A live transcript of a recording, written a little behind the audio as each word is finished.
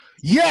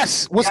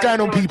Yes, what's going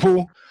on,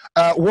 people?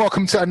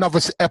 Welcome to another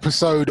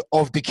episode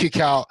of the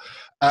Kickout.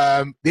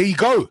 There you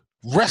go.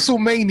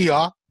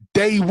 Wrestlemania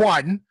Day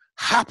 1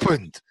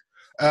 happened.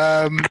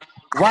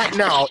 Right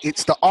now,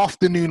 it's the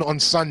afternoon on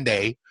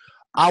Sunday.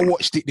 I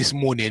watched it this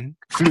morning.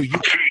 Flew, you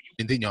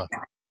didn't you?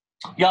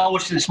 Yeah, I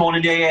watched it this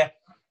morning.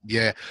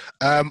 Yeah.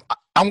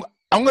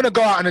 I'm gonna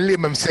go out on a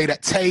limb and say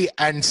that Tay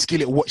and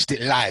Skillet watched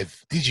it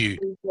live. Did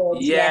you?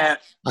 Yeah.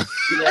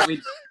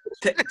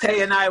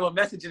 Tay and I were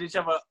messaging each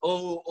other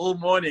all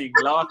morning,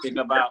 laughing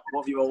about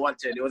what we were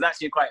watching. It was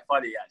actually quite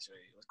funny. Actually,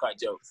 it was quite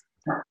jokes.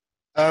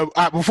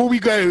 Before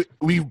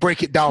we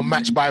break it down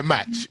match by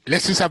match.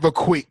 Let's just have a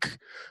quick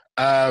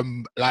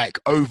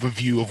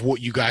overview of what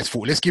you guys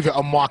thought. Let's give it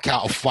a mark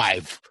out of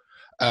 5.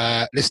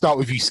 Let's start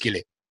with you,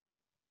 Skillet.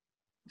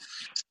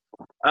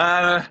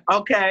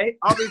 Okay.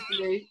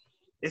 Obviously,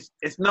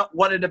 it's not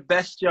one of the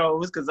best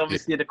shows because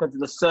obviously because of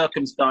the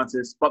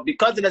circumstances. But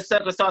because of the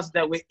circumstances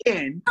that we're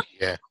in,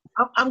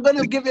 I'm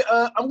gonna give it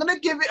a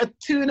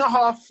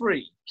 2.5,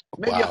 3.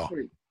 Maybe a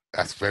 3.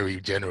 That's very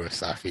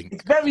generous, I think.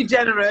 It's very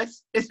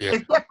generous. It's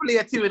definitely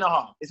a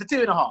 2.5. It's a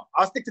 2.5.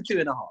 I'll stick to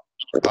 2.5. All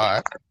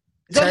right.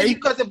 It's only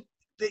because of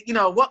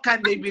what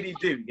can they really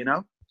do,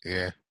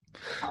 Yeah.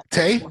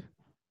 Tay?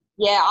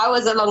 Yeah, I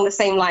was along the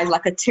same lines,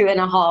 like a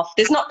 2.5.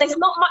 There's not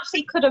much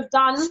they could have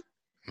done.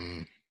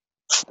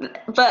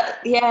 But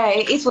yeah,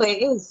 it is what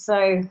it is.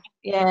 So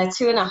yeah,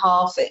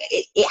 2.5.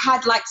 It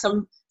had like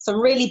some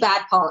really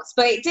bad parts,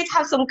 but it did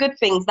have some good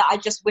things that I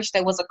just wish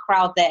there was a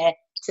crowd there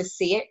to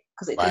see it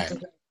because it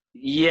did.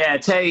 Yeah,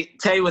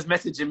 Tay was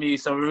messaging me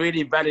some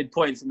really valid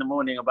points in the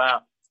morning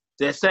about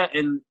there's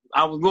certain.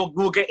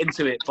 We'll get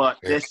into it, but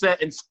there's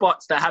certain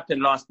spots that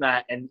happened last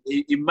night, and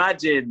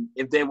imagine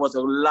if there was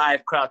a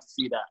live crowd to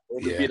see that, it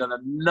would have been on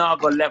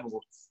another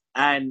level.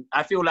 And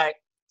I feel like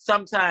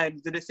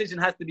sometimes the decision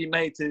has to be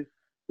made to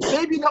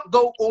maybe not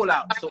go all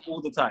out all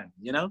the time,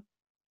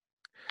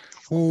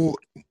 We'll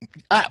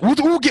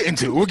get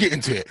into it. We'll get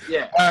into it.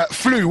 Yeah.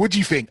 Flu, what do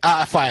you think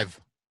out of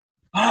 5?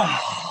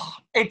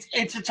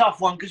 It's a tough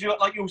one because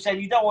like you were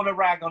saying, you don't want to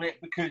rag on it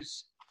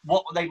because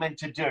what were they meant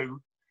to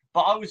do?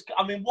 But I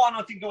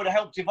think it would have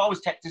helped if I was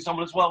texting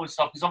someone as well with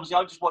stuff because obviously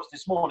I just watched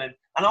this morning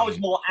and I was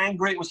more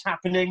angry it was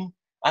happening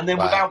and then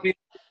without being,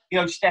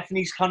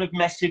 Stephanie's kind of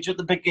message at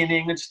the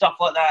beginning and stuff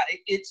like that.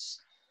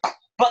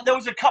 But there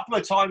was a couple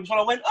of times when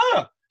I went,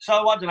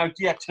 so I don't know,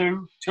 2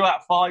 out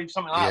of 5,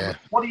 something like that.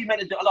 What are you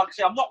meant to do? Like I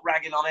say, I'm not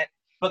ragging on it,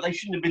 but they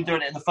shouldn't have been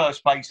doing it in the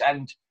first place.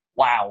 And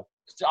wow.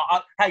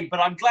 But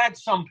I'm glad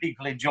some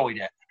people enjoyed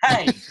it.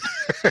 Hey,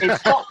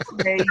 it's not for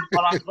me,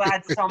 but I'm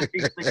glad some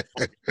people enjoyed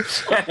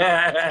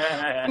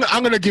it.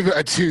 I'm going to give it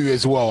a 2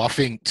 as well. I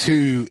think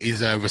 2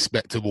 is a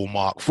respectable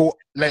mark. For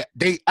at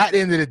the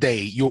end of the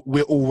day,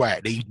 we're all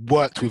right. They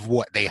worked with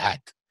what they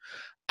had,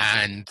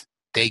 and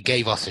they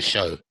gave us a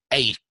show.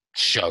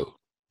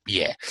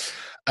 Yeah.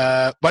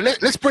 But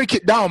let's break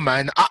it down,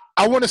 man.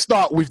 I want to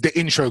start with the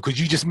intro because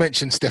you just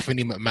mentioned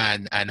Stephanie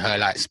McMahon and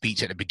her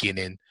speech at the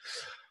beginning.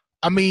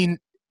 I mean,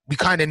 we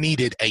kind of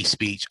needed a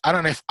speech. I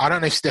don't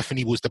know if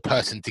Stephanie was the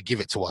person to give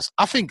it to us.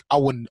 I think I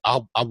want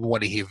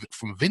to hear it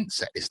from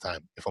Vince at this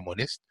time, if I'm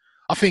honest.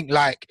 I think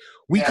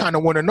we kind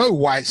of want to know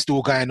why it's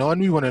still going on.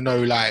 We want to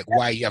know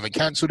why you haven't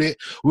cancelled it.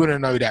 We want to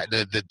know that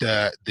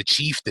the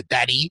chief, the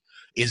daddy,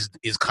 is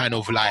kind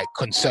of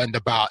concerned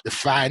about the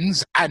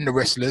fans and the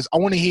wrestlers. I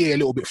want to hear a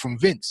little bit from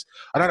Vince.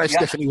 I don't know if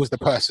Stephanie was the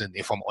person,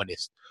 if I'm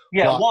honest.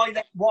 Yeah, but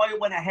why it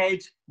went ahead,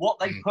 what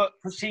they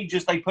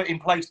procedures they put in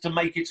place to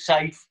make it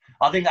safe.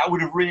 I think that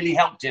would have really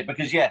helped it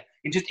because it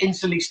just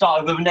instantly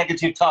started with a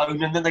negative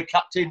tone and then they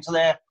cut into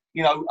their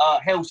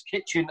Hell's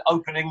Kitchen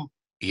opening.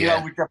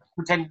 With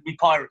pretending to be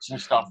pirates and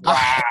stuff.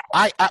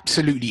 I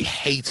absolutely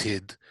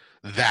hated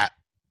that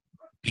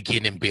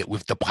beginning bit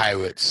with the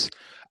pirates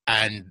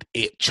and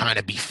it trying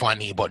to be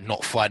funny but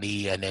not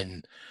funny, and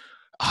then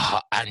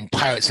and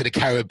Pirates of the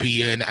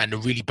Caribbean and the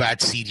really bad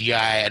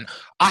CGI, and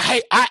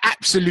I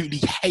absolutely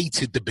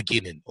hated the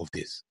beginning of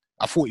this.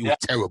 I thought it was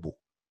terrible.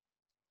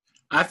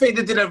 I think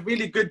they did a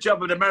really good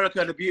job with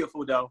America the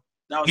Beautiful, though.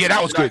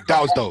 That was good.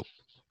 That was dope.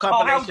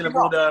 Compilation of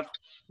all the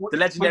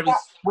legendaries.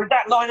 With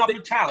that lineup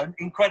of talent,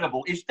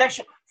 incredible.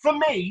 For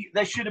me,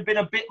 there should have been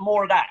a bit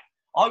more of that.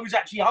 I was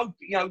actually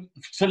hoping,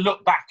 to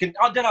look back and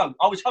I don't know.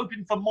 I was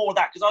hoping for more of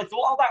that because I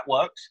thought, that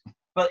works.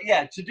 But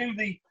to do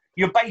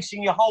you're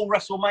basing your whole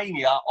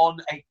WrestleMania on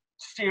a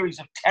series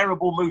of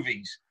terrible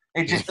movies.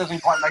 It just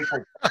doesn't quite make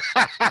sense.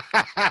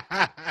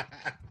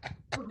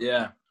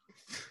 Yeah.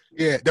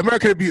 Yeah, the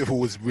American the Beautiful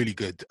was really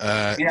good.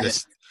 The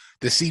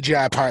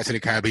CGI Pirates of the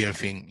Caribbean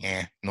thing,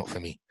 not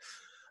for me.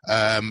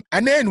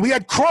 And then we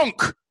had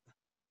Kronk.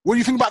 What do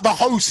you think about the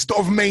host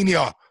of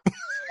Mania?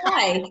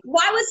 Why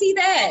was he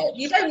there?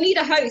 You don't need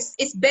a host.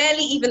 It's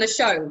barely even a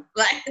show.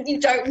 You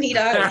don't need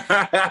a host.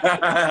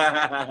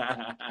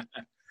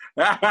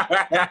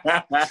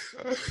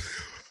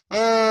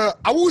 I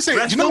will say,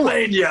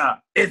 WrestleMania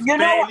is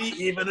barely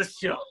even a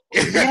show.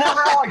 You know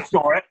how I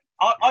saw it?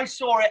 I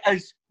saw it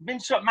as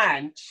Vince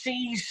McMahon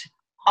sees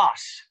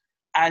us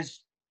as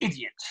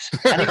idiots.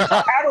 And he was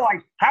like,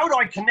 how do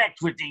I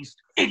connect with these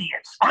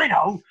idiots? I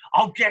know,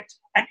 I'll get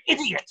an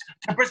idiot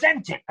to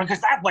present it,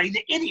 because that way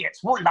the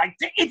idiots will like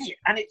the idiot.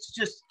 And it's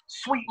just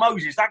sweet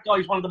Moses. That guy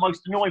is one of the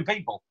most annoying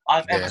people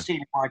I've ever seen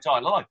in my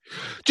entire life.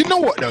 Do you know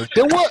what though?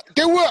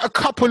 There were a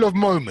couple of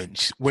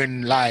moments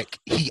when like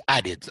he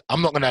added.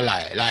 I'm not gonna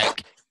lie,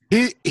 like.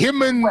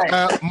 Him and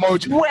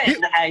Mojo.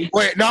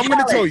 Wait, no, I'm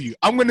going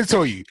to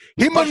tell you.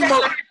 Him and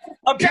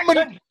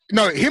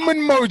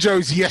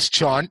Mojo's yes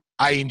chant,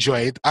 I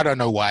enjoyed. I don't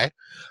know why.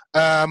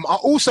 I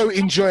also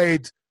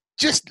enjoyed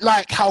just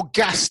like how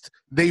gassed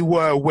they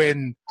were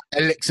when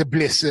Alexa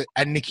Bliss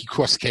and Nikki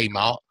Cross came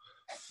out.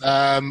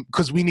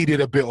 Because we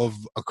needed a bit of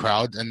a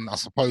crowd, and I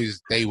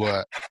suppose they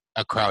were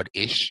a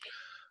crowd-ish.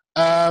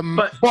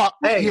 But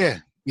hey.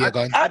 Yeah,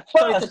 go on. At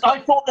first, I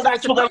thought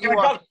that's what they were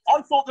going to go.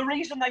 I thought the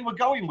reason they were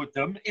going with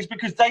them is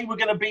because they were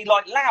going to be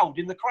like loud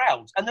in the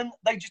crowds, and then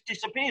they just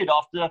disappeared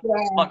after like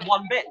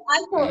one bit.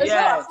 I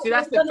thought see,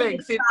 that's the thing.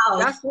 See,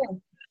 that's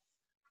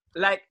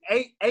like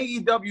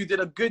AEW did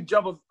a good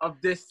job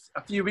of this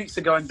a few weeks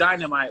ago in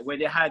Dynamite, where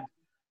they had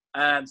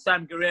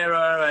Sam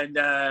Guerrero and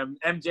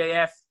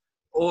MJF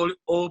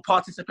all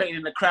participating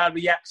in the crowd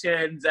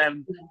reactions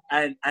and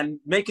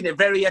making it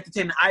very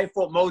entertaining. I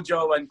thought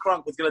Mojo and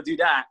Kronk was going to do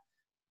that.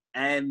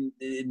 And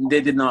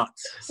they did not.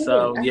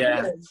 So,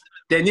 yeah.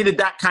 They needed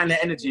that kind of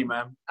energy,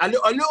 man. A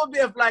little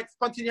bit of, like,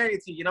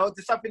 spontaneity, you know?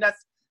 Just something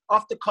that's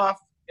off the cuff,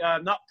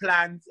 not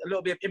planned, a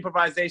little bit of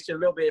improvisation, a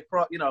little bit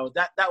of,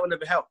 that would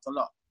have helped a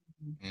lot.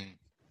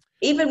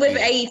 Even with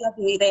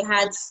AEW, they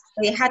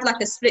had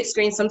like a split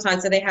screen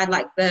sometimes, so they had,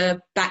 like, the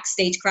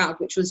backstage crowd,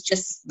 which was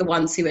just the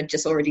ones who had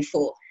just already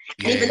fought.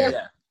 And even though,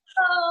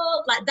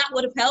 like, that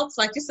would have helped,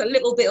 like, just a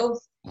little bit of...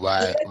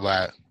 Right.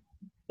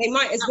 They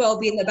might as well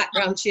be in the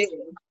background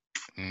cheering.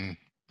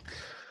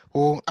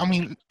 Well, I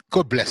mean,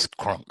 God bless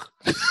Kronk.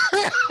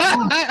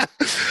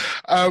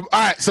 All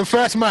right, so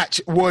first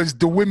match was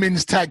the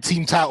women's tag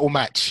team title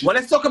match. Well,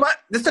 let's talk about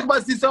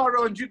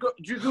Cesaro and Drew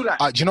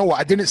Gulak. Do you know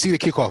what? I didn't see the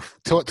kickoff.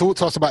 Talk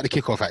to us about the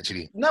kickoff,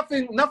 actually.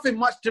 Nothing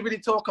much to really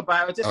talk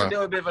about. Just a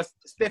little bit of a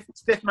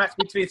stiff match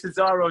between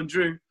Cesaro and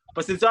Drew.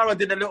 But Cesaro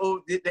did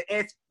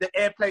the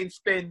airplane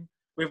spin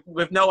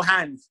with no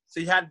hands. So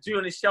he had Drew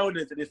on his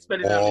shoulders and he's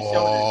spinning on his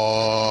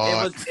shoulders.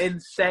 It was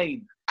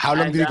insane. How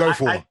long did he go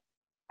for?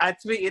 I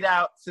tweeted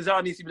out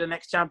Cesaro needs to be the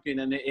next champion,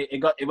 and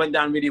it went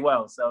down really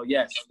well. So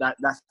yes, that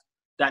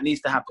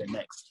needs to happen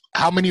next.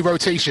 How many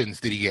rotations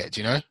did he get? Do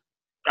you know?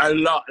 A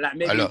lot, like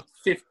maybe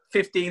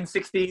 15,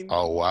 16.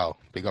 Oh wow,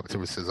 big up to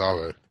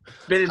Cesaro.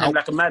 Spinning him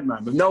like a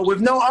madman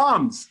with no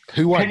arms.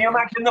 Who won? Can you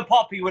imagine the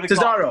pop he would have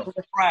Cesaro got for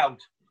the crowd?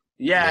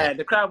 Yeah,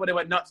 the crowd would have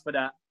went nuts for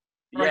that.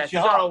 Yeah,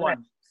 Cesaro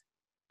won.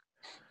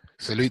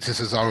 Salute to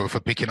Cesaro for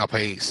picking up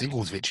a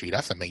singles victory.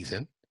 That's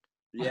amazing.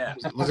 Yeah.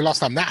 When was the last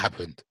time that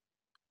happened?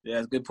 Yeah,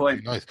 it's a good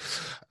point. Nice.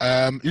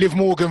 Liv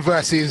Morgan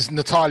versus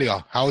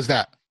Natalia. How was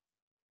that?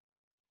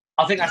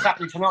 I think that's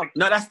happening tonight.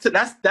 No, that's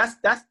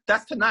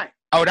tonight.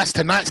 Oh, that's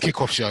tonight's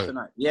kickoff show.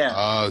 Tonight. Yeah.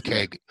 Oh,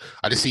 okay.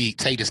 I just see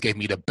Tay just gave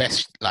me the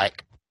best,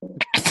 like,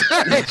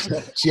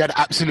 she had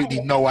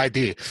absolutely no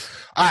idea.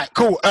 All right,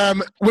 cool.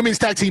 Women's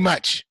tag team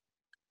match.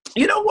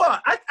 You know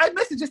what? I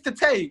messaged this to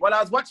Tay while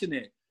I was watching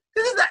it.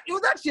 It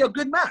was actually a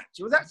good match.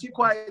 It was actually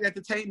quite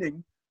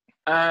entertaining.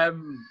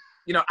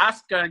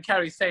 Asuka and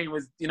Kairi Sane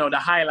was, the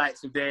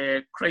highlights of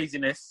their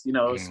craziness,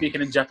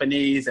 speaking in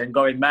Japanese and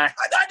going mad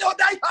and all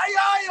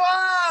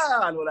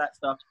that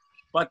stuff.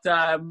 But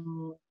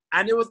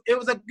and it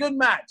was a good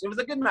match. It was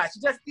a good match.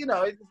 It just,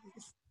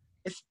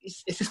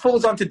 it just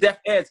falls onto deaf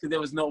ears because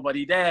there was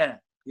nobody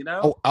there,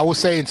 Oh, I was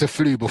saying to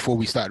Flu before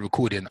we started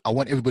recording, I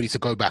want everybody to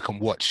go back and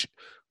watch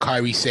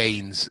Kairi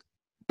Sane's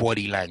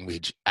body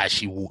language as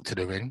she walked to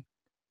the ring.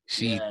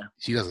 She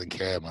doesn't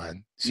care,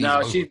 man. She's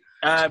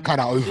kind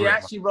of over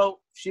it.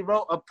 She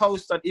wrote a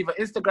post on either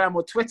Instagram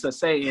or Twitter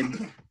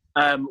saying,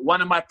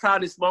 one of my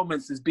proudest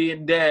moments is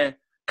being there.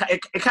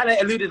 It kind of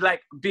alluded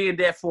like being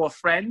there for a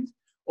friend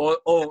or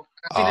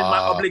feeling my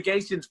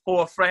obligations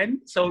for a friend.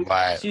 So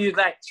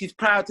she's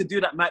proud to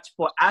do that match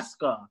for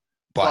Asuka.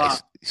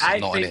 But I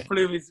think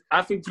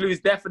Flu is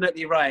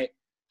definitely right.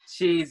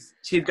 She's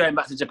going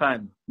back to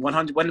Japan.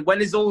 100. When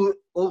all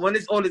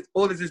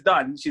this is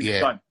done, she's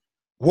done.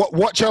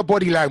 Watch her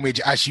body language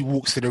as she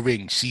walks to the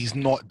ring. She's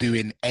not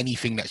doing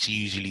anything that she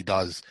usually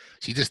does.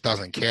 She just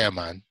doesn't care,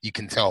 man. You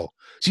can tell.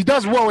 She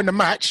does well in the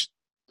match.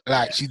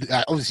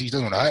 Obviously she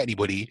doesn't want to hurt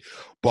anybody,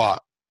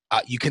 but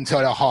you can tell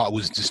her heart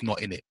was just not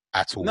in it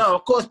at all. No,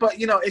 of course, but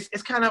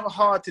it's kind of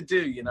hard to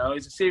do.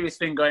 It's a serious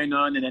thing going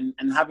on, and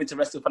having to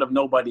wrestle in front of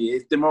nobody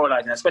is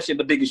demoralizing, especially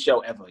the biggest show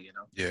ever.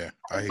 Yeah,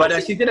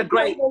 but she did a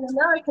great.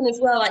 American as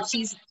well. Like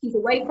she's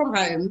away from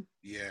home.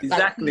 Yeah,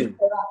 exactly.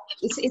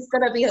 It's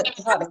gonna be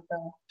hard.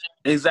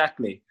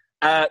 Exactly.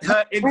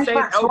 Her insane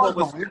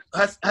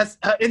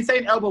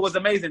elbow was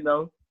amazing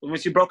though when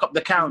she broke up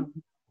the count.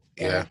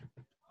 Yeah,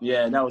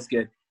 that was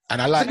good.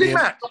 And I like the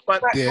match.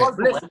 But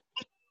listen,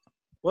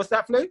 what's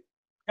that, Flu?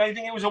 Do you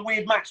think it was a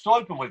weird match to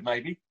open with,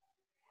 maybe?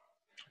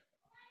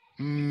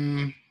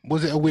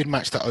 Was it a weird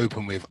match to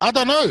open with? I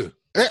don't know.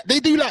 They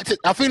do like to.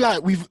 I feel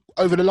like we've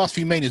over the last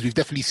few Manias, we've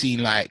definitely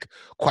seen like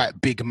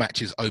quite big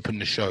matches open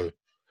the show.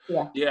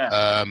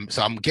 Yeah.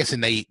 So I'm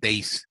guessing they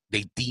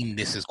deem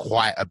this as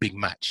quite a big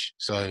match.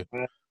 So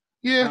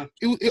yeah,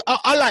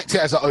 I liked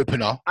it as an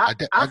opener. I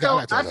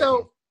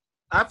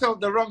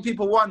felt the wrong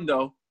people won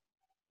though.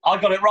 I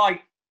got it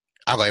right.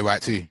 I got it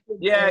right too.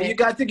 Yeah, you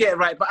got to get it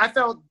right. But I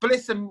felt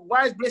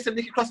why is Bliss and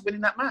Nikki Cross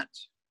winning that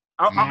match?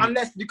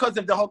 Unless because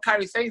of the whole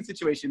Kairi Sane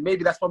situation.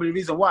 Maybe that's probably the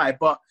reason why.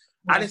 But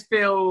I just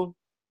feel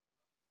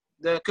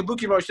the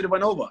Kabuki Road should have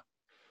went over.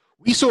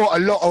 We saw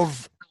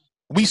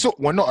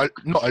not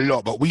a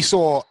lot, but we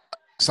saw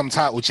some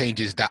title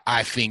changes that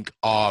I think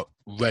are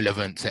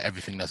relevant to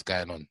everything that's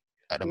going on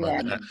at the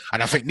moment.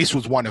 And I think this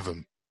was one of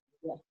them.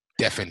 Yeah.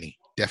 Definitely.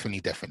 It's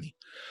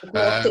more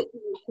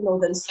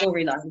situational than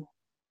storyline.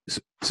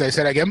 So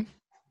say that again?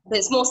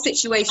 It's more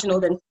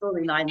situational than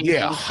storyline.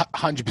 Yeah,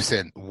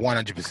 100%,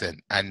 100%.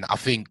 And I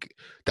think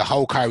the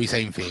whole Kairi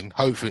Sane thing,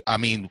 hopefully, I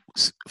mean,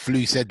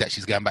 Flu said that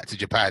she's going back to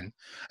Japan.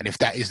 And if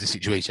that is the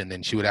situation,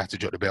 then she would have to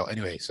drop the belt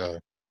anyway. So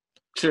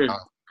true.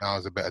 Now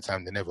is a better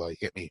time than ever. You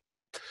get me?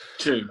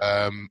 True.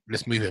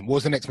 Let's move in. What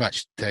was the next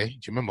match, Tay? Do you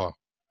remember?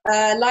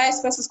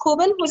 Elias versus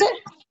Corbin, was it?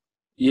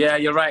 Yeah,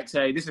 you're right,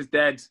 Tay. This is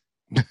dead.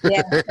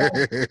 Yeah.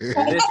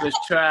 This was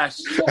trash.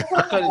 I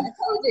told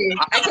you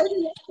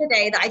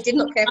yesterday that I did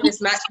not care for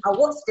this match. I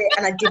watched it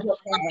and I did not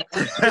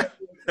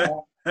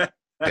care.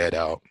 Dead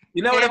out.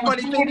 You know what the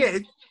funny thing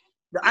is?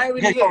 The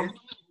irony is,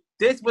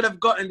 this would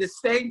have gotten the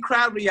same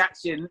crowd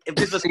reaction if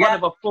this was one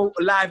of a full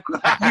live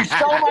crowd. You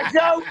stole my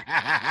joke.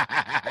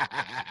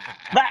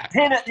 That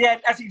pin at the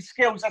end, that's his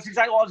skills. That's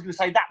exactly what I was going to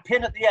say. That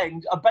pin at the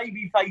end, a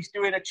babyface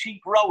doing a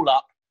cheap roll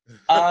up.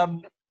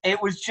 It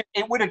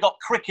would have got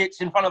crickets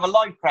in front of a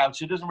live crowd,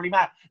 so it doesn't really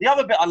matter. The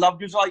other bit I loved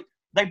was like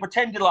they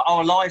pretended like,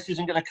 oh, Elias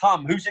isn't going to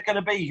come. Who's it going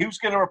to be? Who's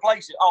going to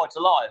replace it? Oh, it's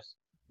Elias.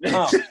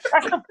 Oh.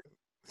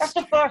 That's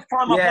the first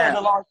time I've heard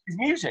Elias'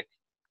 music.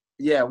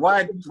 Yeah,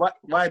 why do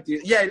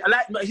you... Yeah,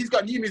 he's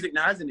got new music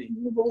now, hasn't he?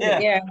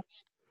 Yeah.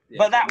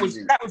 But that was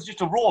just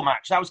a Raw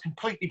match. That was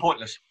completely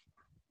pointless.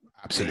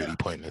 Absolutely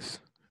pointless.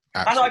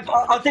 Absolutely.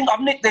 And I think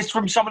I've nicked this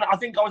from someone. I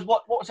think I was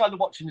what was I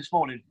watching this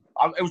morning?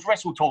 It was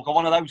Wrestle Talk or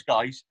one of those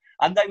guys,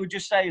 and they were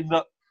just saying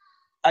that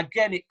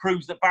again it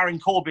proves that Baron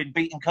Corbin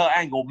beating Kurt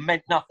Angle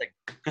meant nothing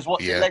because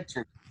what's it led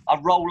to? A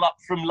roll up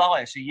from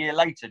Elias a year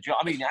later. Do you know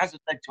what I mean? It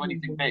hasn't led to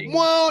anything big.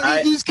 Well,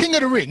 he was King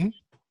of the Ring.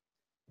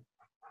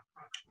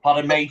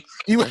 Pardon me.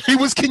 He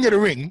was King of the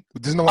Ring.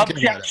 There's no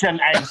objection,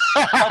 Ace.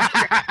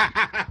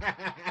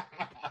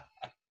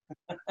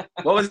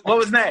 What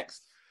was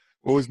next?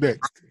 What was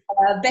next?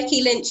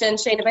 Becky Lynch and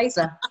Shayna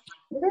Baszler.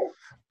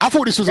 I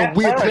thought this was a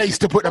weird place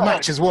to put the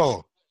match as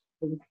well.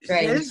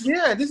 This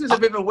is a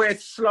bit of a weird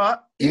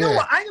slot. You know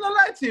what? I ain't gonna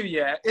lie to you.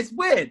 Yeah, it's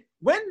weird.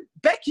 When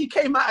Becky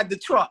came out of the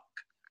truck,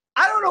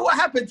 I don't know what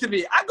happened to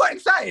me. I got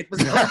excited for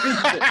some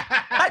reason.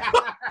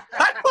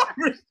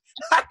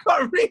 I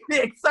got really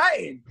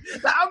excited.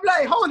 Like, I'm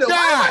like, hold on,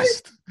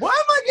 why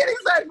am I getting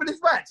excited for this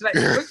match? Like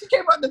when she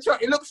came out of the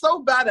truck, it looked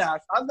so badass.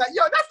 I was like,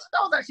 yo,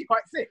 that was actually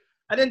quite sick.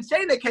 And then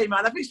Shayna came out.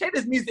 And I think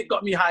Shayna's music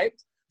got me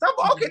hyped. So I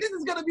thought, okay, this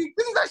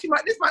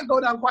might go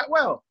down quite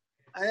well.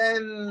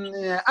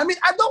 And I mean,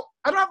 I don't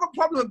have a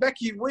problem with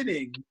Becky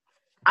winning.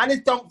 I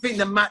just don't think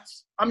the match.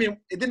 I mean,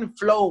 it didn't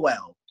flow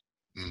well.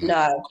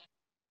 No.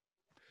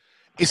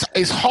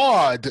 It's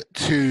hard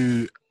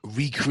to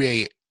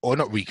recreate, or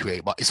not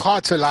recreate, but it's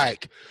hard to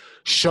like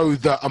show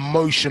the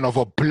emotion of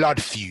a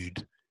blood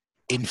feud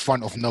in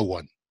front of no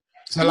one.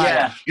 So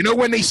like, you know,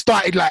 when they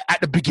started like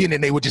at the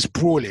beginning, they were just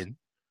brawling.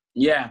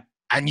 Yeah.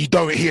 And you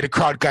don't hear the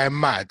crowd going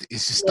mad. It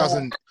just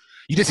doesn't.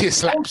 You just hear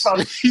slaps.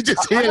 Also, you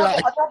just hear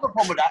like. I have a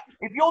problem with that.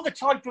 If you're the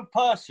type of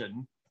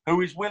person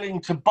who is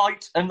willing to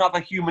bite another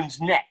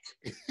human's neck,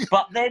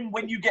 but then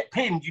when you get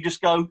pinned, you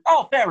just go,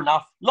 "Oh, fair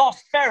enough,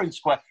 lost fair and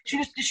square." She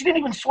didn't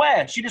even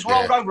swear. She just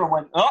rolled over and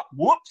went, "Oh,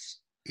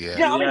 whoops." Yeah. You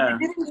know what I mean?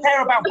 If you didn't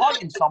care about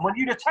biting someone,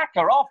 you'd attack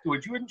her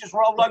afterwards. You wouldn't just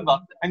roll over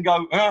and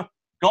go,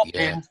 "Got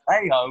pinned,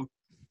 hey ho."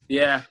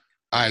 Yeah,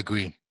 I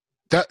agree.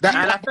 And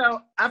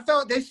I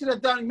felt they should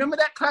have done. Remember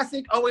that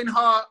classic Owen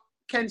Hart,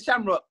 Ken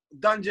Shamrock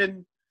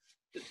dungeon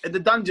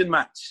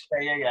match?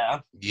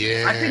 Yeah.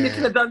 I think they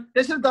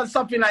should have done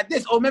something like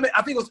this. Or maybe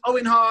I think it was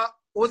Owen Hart.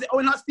 Or was it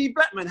Owen Hart? Steve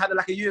Blackman had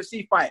like a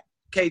UFC fight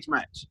cage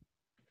match.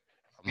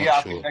 Sure.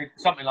 I think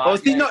something like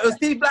that. It was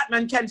Steve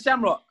Blackman, Ken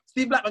Shamrock.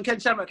 Steve Blackman, Ken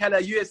Shamrock had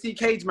a UFC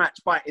cage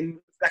match fight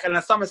in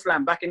a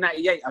SummerSlam back in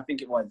 '98, I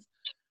think it was.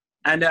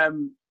 And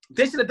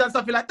they should have done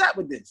something like that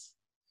with this.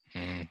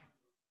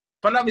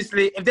 But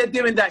obviously, if they're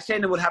doing that,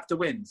 Shayna would have to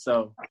win.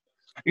 So,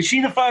 is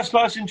she the first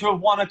person to have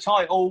won a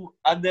title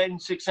and then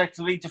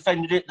successfully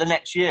defended it the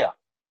next year?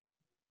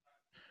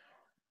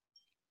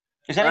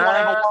 Has anyone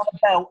ever won a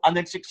belt and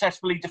then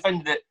successfully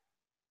defended it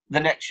the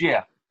next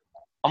year?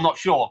 I'm not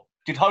sure.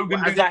 Did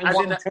Hogan do that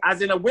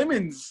as in a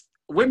women's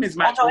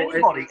match?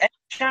 Anybody, any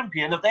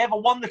champion, have they ever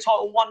won the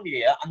title 1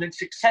 year and then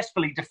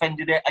successfully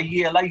defended it a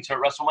year later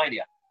at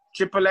WrestleMania?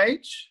 Triple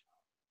H.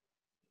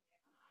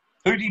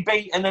 Who'd he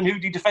beat and then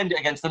who'd he defend it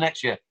against the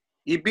next year?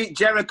 He beat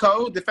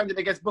Jericho, defended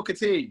against Booker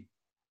T.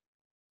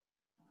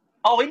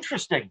 Oh,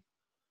 interesting.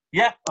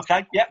 Yeah,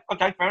 okay,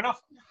 fair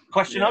enough.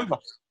 Question over.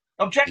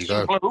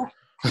 Objection, Blue.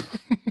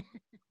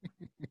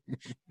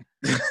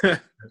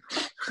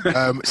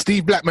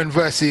 Steve Blackman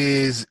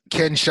versus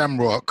Ken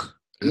Shamrock.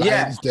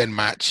 Lions Den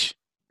match.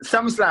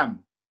 SummerSlam.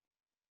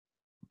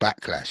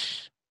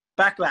 Backlash.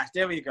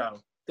 There we go.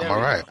 Am I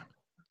right?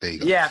 There you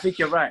go. Yeah, I think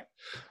you're right.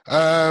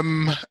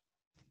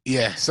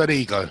 Yeah, so there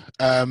you go.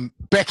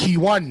 Becky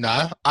won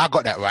now. I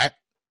got that right.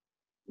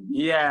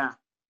 Yeah.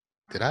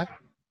 Did I?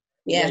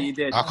 Yeah, you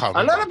did. I can't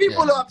A lot of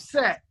people remember. are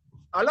upset.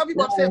 A lot of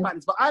people are upset about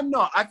this, but I'm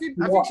not. I think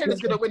Shayna's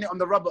gonna win it on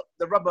the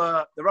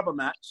rubber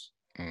match.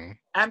 Mm.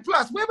 And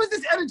plus, where was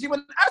this energy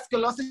when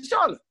Asuka lost to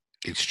Charlotte?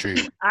 It's true.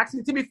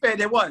 Actually, to be fair,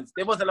 there was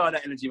a lot of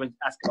that energy when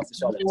Asuka lost to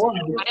Charlotte.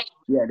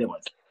 Yeah, there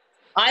was.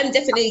 I'm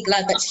definitely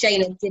glad that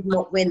Shayna did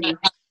not win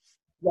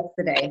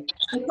yesterday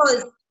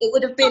because it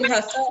would have been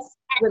her first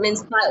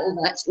women's title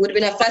match. It would have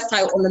been her first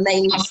title on the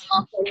main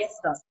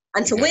roster.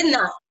 And to win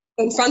that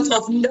in front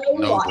of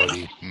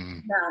nobody,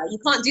 nah, you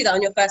can't do that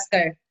on your first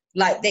go.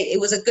 Like, it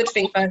was a good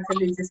thing for her to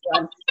lose this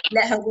one.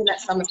 Let her win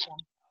at SummerSlam.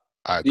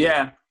 I agree.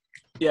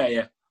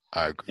 Yeah.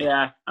 I agree.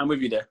 Yeah, I'm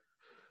with you there.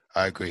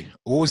 I agree.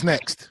 What was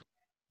next?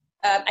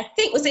 I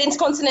think, was it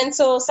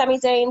Intercontinental, Sami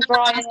Zayn,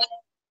 Bryan?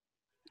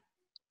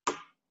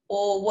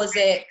 Or was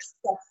it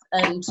Seth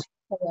and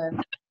I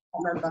can't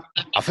remember.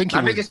 I think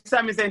it's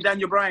Sami Zayn,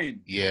 Daniel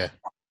Bryan. Yeah.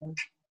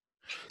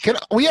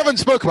 We haven't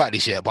spoke about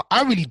this yet, but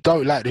I really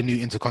don't like the new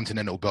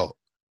Intercontinental belt.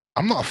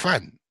 I'm not a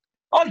fan.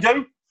 I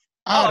do.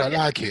 I don't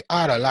like it.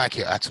 I don't like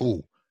it at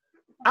all.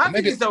 I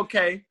think it's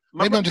okay.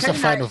 Maybe I'm just a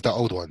fan of the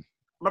old one.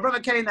 My brother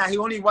Kane, he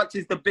only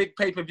watches the big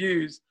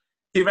pay-per-views.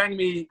 He rang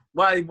me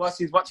while he was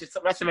watching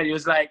WrestleMania. He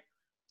was like,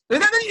 "You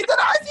got an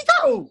IC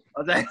title?"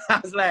 I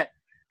was like,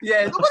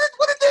 "Yeah." What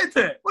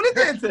it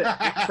did to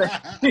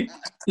it?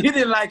 He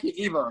didn't like it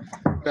either.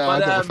 No, but, I'm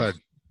not a fan.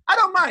 I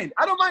don't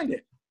mind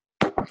it.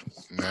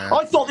 Nah.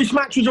 I thought this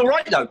match was all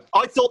right, though.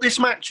 I thought this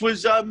match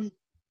was,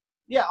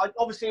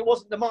 obviously it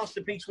wasn't the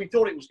masterpiece we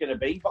thought it was going to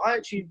be, but I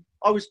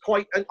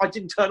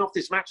didn't turn off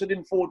this match. I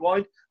didn't forward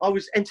wind. I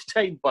was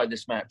entertained by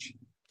this match.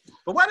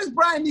 But why does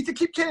Bryan need to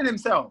keep killing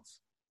himself?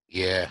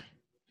 Yeah.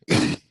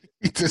 He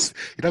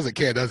doesn't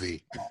care, does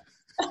he?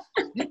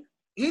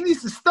 He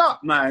needs to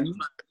stop, man.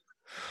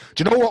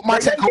 Do you know what my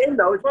they laid it in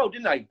though as well,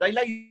 didn't they? They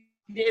laid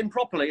it in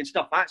properly and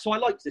stuff like that. So I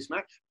liked this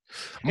match.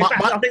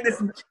 I think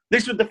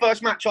this was the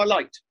first match I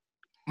liked.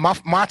 My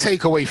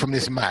takeaway from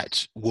this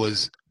match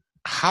was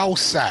how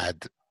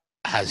sad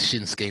has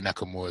Shinsuke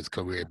Nakamura's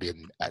career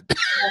been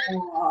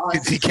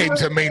since he came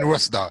to main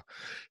roster.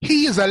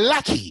 He is a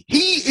lackey.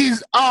 He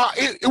is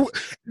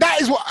that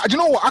is what, do you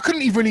know what? I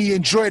couldn't even really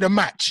enjoy the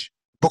match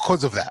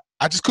because of that.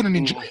 I just couldn't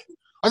enjoy it.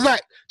 I was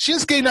like,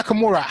 Shinsuke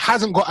Nakamura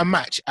hasn't got a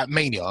match at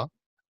Mania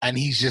and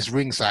he's just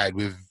ringside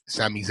with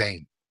Sami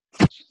Zayn.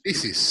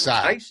 This is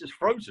sad. Ace is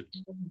frozen.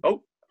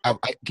 Oh.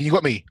 Can you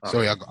got me? Oh.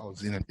 Sorry, I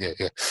was in it.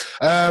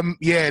 Yeah.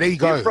 Yeah, there you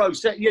go. You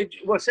froze. Say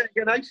it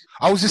again, Ace?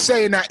 I was just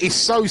saying that it's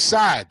so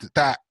sad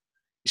that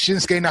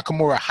Shinsuke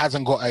Nakamura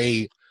hasn't got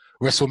a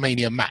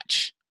WrestleMania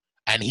match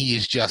and he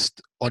is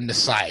just on the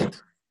side,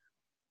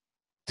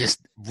 just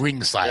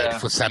ringside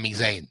for Sami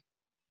Zayn.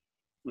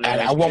 Yeah,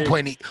 and at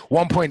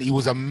one point, he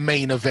was a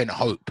main event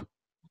hope.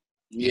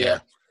 Yeah.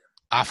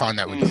 I found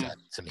that really sad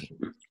to me.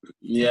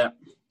 Yeah.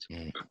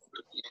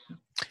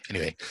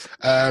 Anyway,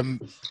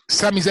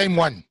 Sami Zayn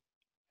won.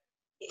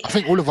 I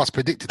think all of us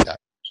predicted that.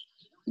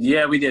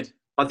 Yeah, we did.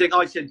 I think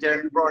I said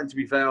Daniel Bryan, to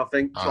be fair, I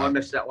think. So I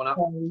messed that one up.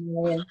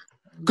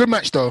 Good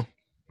match, though.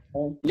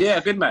 Yeah,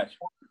 good match.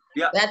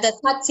 Yeah. They had the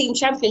tag team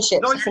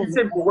championships. Nice and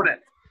simple, wasn't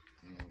it?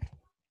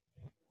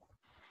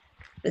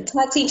 The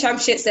tag team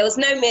championships, there was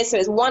no miss. So it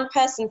was one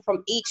person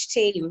from each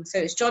team. So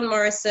it's John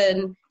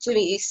Morrison,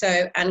 Jimmy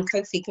Uso, and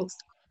Kofi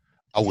Kingston.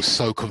 I was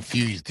so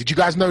confused. Did you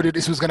guys know that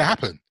this was going to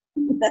happen?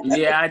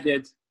 Yeah, I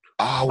did.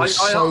 I was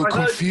so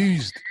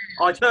confused.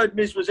 I'd heard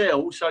Miz was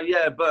ill, so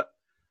yeah, but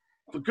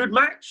a good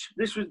match.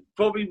 This was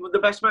probably the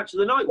best match of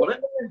the night,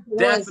 wasn't it?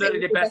 Definitely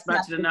the best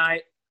match of the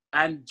night.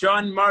 And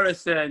John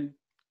Morrison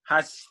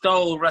has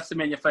stole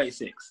WrestleMania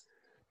 36.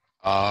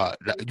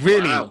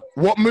 Really? Wow.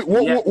 What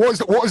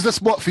was the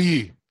spot for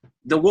you?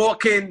 The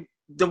walking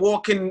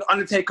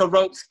Undertaker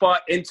rope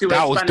spot into a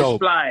Spanish dope.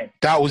 fly.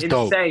 That was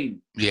insane. Dope.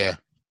 Yeah.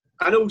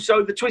 And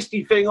also the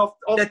twisty thing off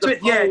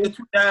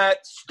the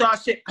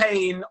Starship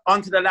Pain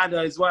onto the ladder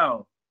as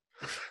well.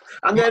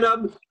 And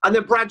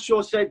then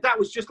Bradshaw said that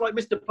was just like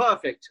Mr.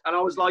 Perfect, and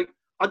I was like,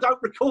 I don't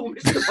recall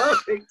Mr.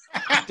 Perfect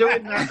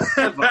doing that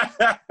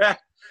ever.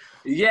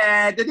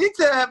 Yeah, they need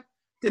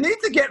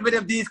to get rid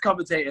of these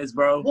commentators,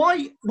 bro.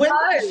 Why?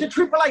 So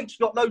Triple H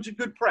got loads of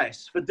good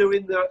press for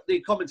doing the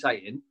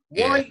commentating.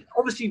 Why? Yeah.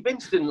 Obviously,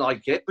 Vince didn't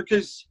like it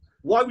because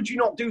why would you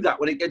not do that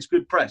when it gets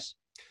good press?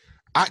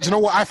 Do you know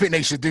what I think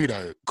they should do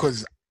though?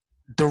 Because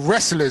the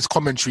wrestlers'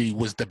 commentary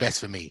was the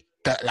best for me.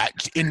 that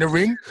like in the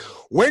ring.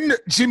 When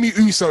Jimmy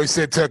Uso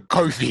said to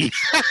Kofi,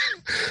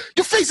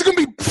 "Your face is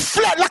gonna be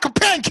flat like a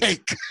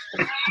pancake."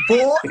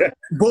 Boy.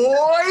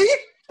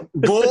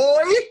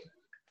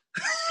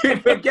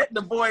 Forget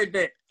the boy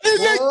bit.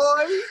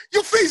 Boy,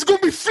 your face is gonna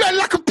be flat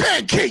like a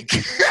pancake.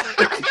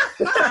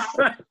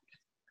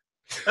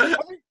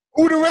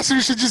 All the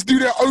wrestlers should just do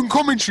their own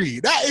commentary.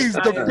 That is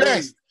the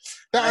best.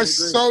 That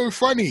is so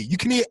funny. You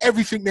can hear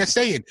everything they're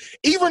saying.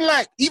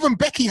 Even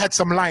Becky had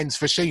some lines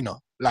for Shayna,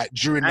 like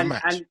during the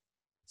match. And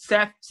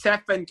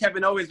Seth and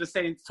Kevin Owens were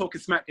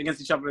talking smack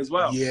against each other as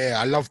well. Yeah,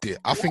 I loved it.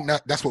 I think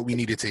that's what we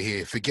needed to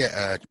hear.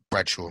 Forget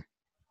Bradshaw.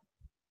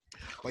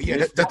 But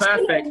yeah, that's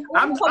perfect.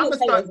 I'm gonna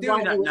start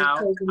doing that now.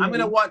 I'm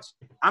gonna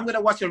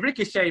watch a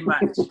Ricochet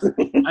match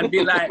and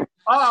be like,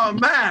 oh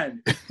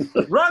man,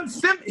 Ron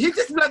Simmons. He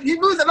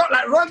moves a lot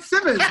like Ron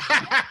Simmons.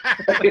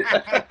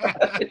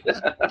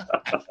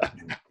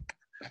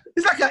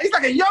 He's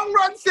like a young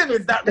Ron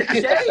Simmons, that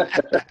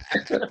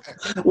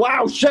Ricochet.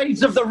 Wow,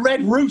 shades of the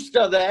Red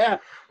Rooster there.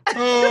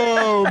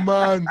 Oh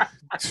man,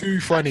 too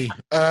funny.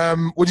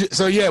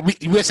 So yeah,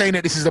 we're saying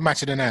that this is the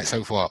match of the night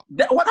so far.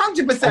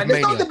 100%.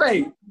 There's no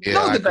debate. Yeah,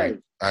 no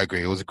debate. I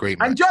agree. It was a great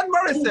match. And John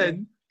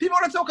Morrison. People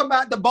want to talk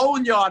about the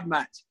Boneyard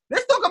match.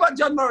 Let's talk about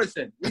John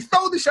Morrison. He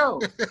stole the show.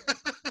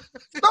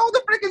 Stole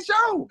the freaking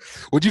show.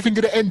 What do you think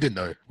of the ending,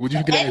 though? What do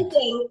you think of the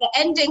ending? The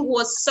ending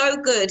was so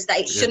good that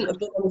it shouldn't have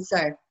been on the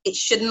show. It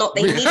should not.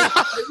 They needed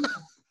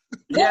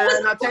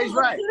no, Tay's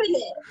right.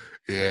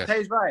 Yeah.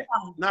 Tay's right.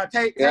 No,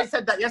 Tay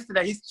said that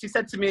yesterday. She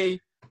said to me,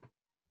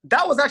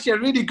 that was actually a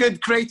really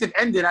good creative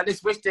ending. I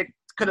just wish they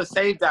could have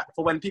saved that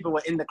for when people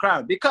were in the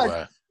crowd.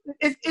 Because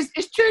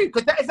it's true.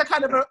 Because that is a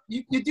kind of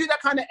you do that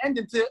kind of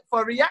ending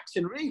for a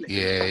reaction, really.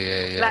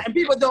 Yeah. Like, and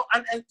people don't,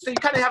 and so you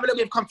kind of have a little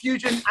bit of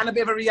confusion and a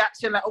bit of a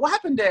reaction. Like, what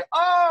happened there?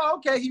 Oh,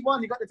 okay, he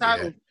won. He got the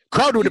title. Yeah.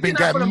 Crowd would have been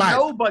going mad.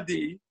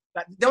 Nobody.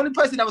 Like, the only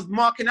person that was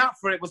marking out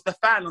for it was the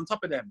fan on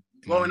top of them,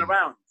 going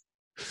around,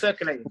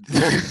 circulating.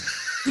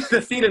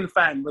 The ceiling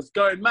fan was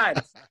going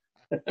mad.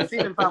 The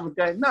ceiling fan was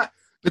going nuts.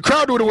 The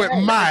crowd would have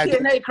went mad. The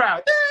TNA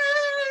crowd.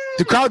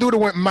 The crowd would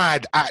have went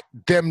mad at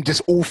them,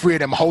 just all three of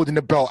them holding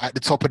the belt at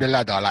the top of the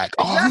ladder, like,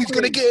 oh, who's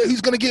gonna get it?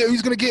 Who's gonna get it?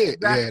 Who's gonna get it?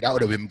 Exactly. Yeah, that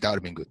would have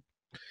been good.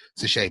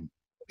 It's a shame.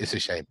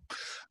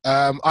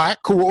 All right,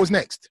 cool. What was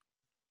next?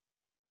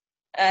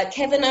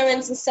 Kevin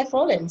Owens and Seth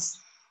Rollins.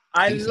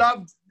 I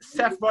loved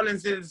Seth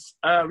Rollins'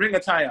 ring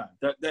attire.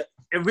 It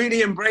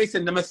really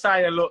embracing the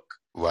Messiah look.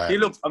 Right. He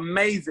looked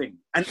amazing.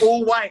 And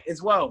all white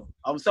as well.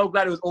 I'm so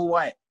glad it was all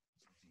white.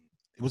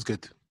 It was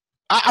good.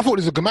 I thought it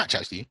was a good match,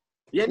 actually.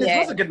 Yeah, this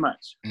was a good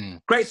match.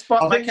 Great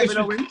spot by Kevin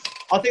Owens.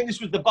 I think this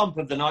was the bump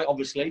of the night,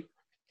 obviously.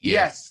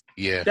 Yes.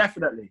 Yeah.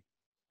 Definitely.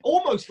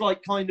 Almost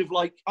like, I'm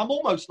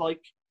almost like,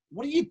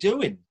 what are you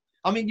doing?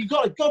 I mean, you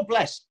got to, God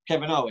bless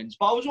Kevin Owens,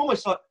 but I was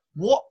almost like,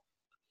 what?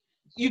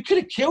 You could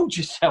have killed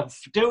yourself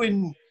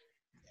doing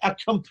a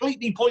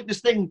completely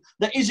pointless thing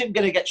that isn't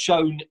going to get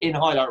shown in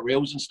highlight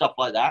reels and stuff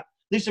like that.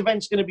 This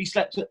event's going to be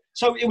slept.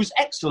 So it was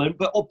excellent,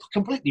 but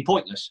completely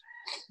pointless.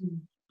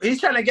 He's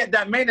trying to get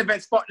that main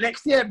event spot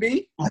next year,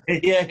 B.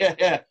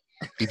 Yeah.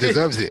 He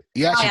deserves it.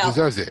 He actually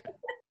deserves it.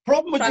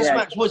 Problem with this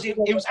match was it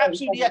was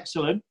absolutely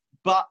excellent,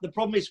 but the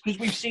problem is because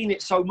we've seen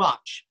it so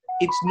much,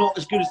 it's not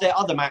as good as their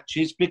other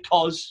matches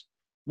because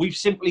we've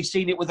simply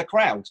seen it with a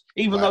crowd,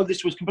 even though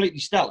this was completely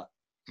stellar.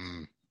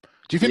 Do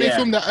you think they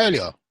filmed that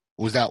earlier?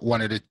 Or was that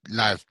one of the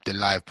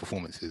live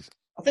performances?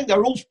 I think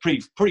they're all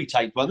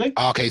pre-taped, weren't they?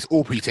 Okay, it's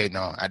all pre-taped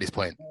now at this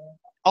point.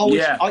 Oh,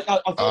 yeah. I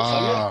thought so,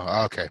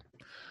 yeah. Okay.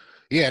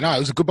 Yeah, no, it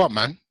was a good bump,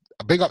 man.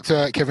 A big up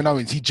to Kevin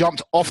Owens. He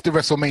jumped off the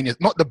WrestleMania,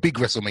 not the big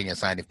WrestleMania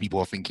sign, if people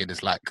are thinking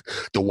it's like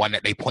the one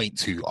that they point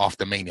to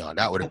after Mania.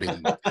 That would have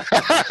been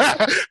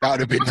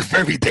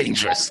very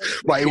dangerous.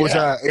 But it was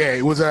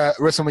it was a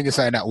WrestleMania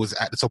sign that was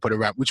at the top of the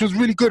ramp, which was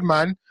really good,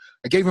 man.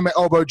 I gave him an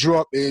elbow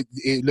drop.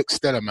 It looked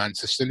stellar, man.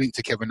 So salute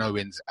to Kevin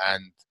Owens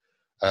and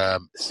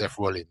Seth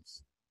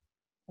Rollins.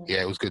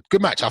 Yeah, it was good.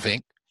 Good match, I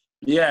think.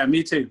 Yeah,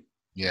 me too.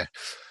 Yeah.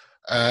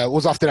 What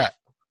was after that?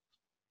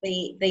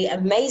 The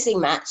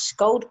amazing match,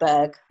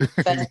 Goldberg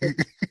versus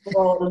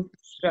Braun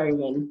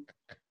Strowman.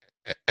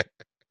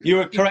 You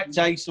were correct,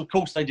 Ace. Of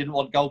course, they didn't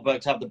want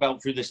Goldberg to have the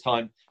belt through this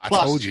time.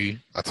 Plus, I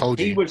told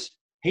you.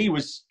 He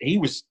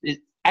was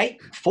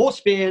 4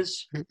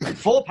 spears,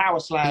 4 power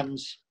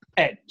slams,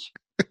 end.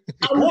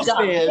 4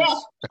 spears,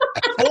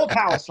 4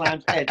 power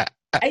slams, end.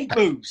 8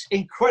 moves,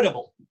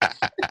 incredible.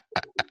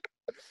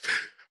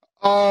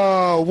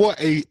 Oh, what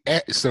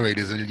sorry,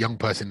 there's a young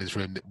person in this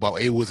room, but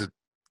it was a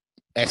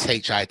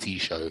SHIT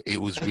show. It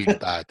was really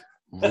bad.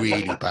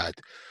 Really bad.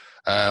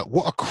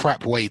 What a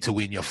crap way to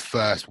win your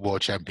first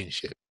world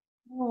championship.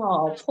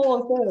 Oh,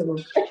 poor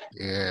thing.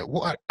 Yeah,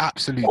 what an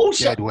absolute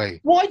dead way.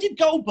 Why did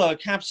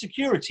Goldberg have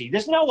security?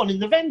 There's no one in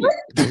the venue.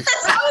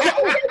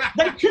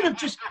 They could have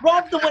just,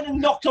 rather than went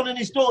and knocked on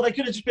his door, they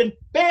could have just been,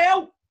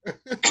 Bill,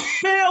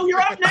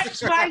 you're up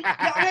next, mate.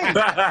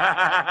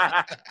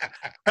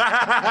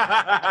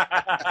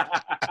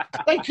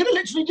 They could have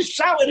literally just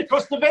shouted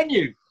across the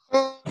venue.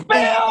 Oh,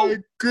 my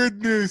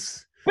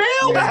goodness.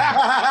 Bill!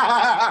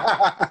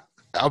 I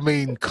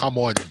mean, come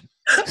on.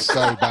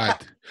 So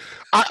bad.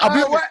 Are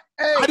you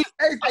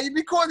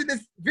recording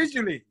this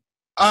visually?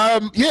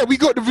 Yeah, we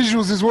got the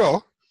visuals as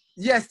well.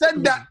 Yeah,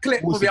 send that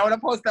clip for me. I want to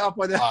post that up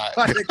on the...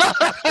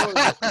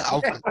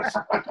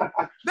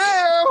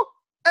 No!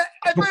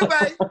 Hey,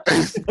 mate.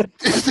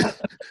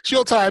 It's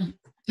your time.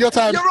 Your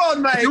time. You're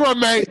on, mate. You're on,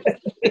 mate.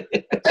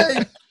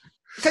 Hey,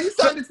 can you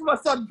sign this for my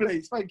son,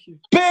 please? Thank you.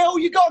 Bill,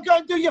 you got to go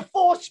and do your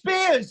 4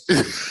 spears.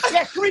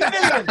 Yes, 3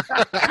 million.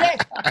 Yes,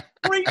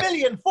 3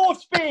 million, 4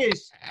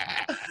 spears.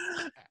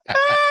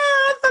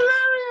 That's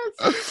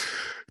hilarious.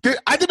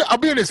 I'll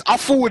be honest, I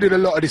forwarded a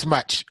lot of this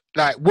match.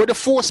 Like, were the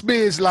 4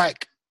 spears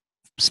like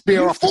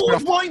spear You after spear?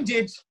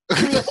 forward-winded to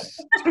a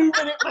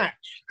 2-minute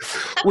match.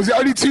 Was it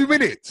only 2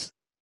 minutes?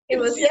 It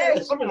was,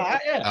 Something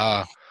like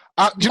that,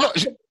 Do you know?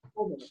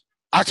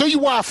 I'll tell you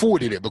why I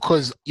forwarded it,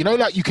 because, you know,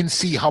 like, you can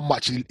see how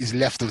much is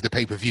left of the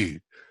pay-per-view.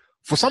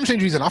 For some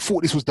strange reason, I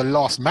thought this was the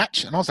last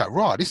match, and I was like,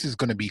 rah, this is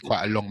going to be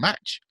quite a long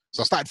match.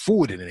 So I started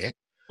forwarding it,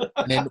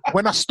 and then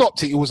when I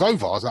stopped it, it was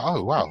over. I was like,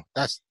 oh, wow,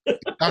 that's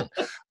done.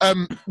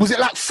 Was it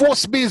like 4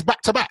 spears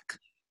back-to-back?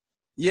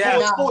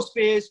 Yeah. 4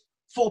 spears,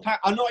 4 power.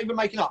 I'm not even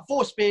making up.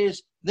 4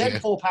 spears, then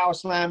 4 power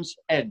slams,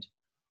 end.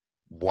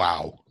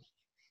 Wow.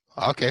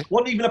 Okay.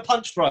 Wasn't even a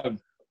punch thrown.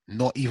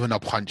 Not even a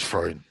punch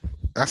thrown.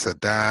 That's a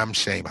damn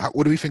shame.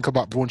 What do we think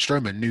about Braun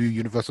Strowman, new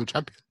Universal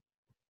Champion?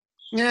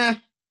 Yeah.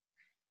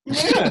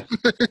 Yeah.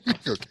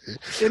 Okay.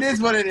 It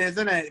is what it is,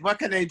 isn't it? What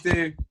can they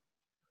do?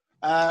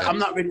 I'm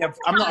not a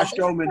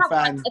Strowman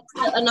fan.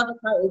 Another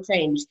title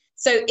change.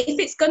 So if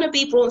it's going to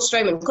be Braun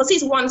Strowman, because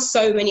he's won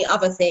so many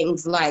other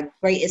things, like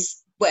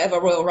greatest whatever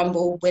Royal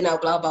Rumble winner,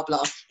 blah, blah,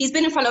 blah. He's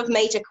been in front of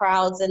major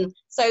crowds. And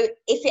so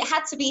if it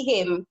had to be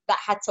him that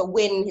had to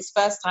win his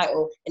first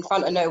title in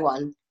front of no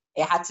one,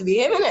 it had to be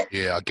him, innit?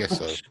 Yeah, I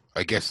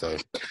guess so.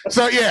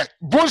 So, yeah,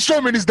 Braun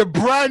Strowman is the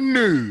brand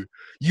new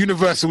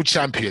Universal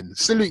Champion.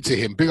 Salute to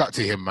him. Big up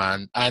to him,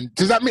 man. And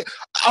does that mean...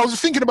 I was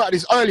thinking about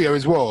this earlier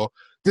as well.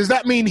 Does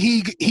that mean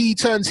he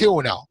turns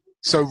heel now?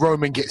 So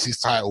Roman gets his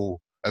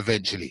title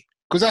eventually?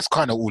 Because that's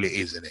kind of all it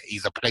is, isn't it?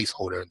 He's a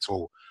placeholder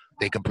until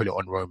they can put it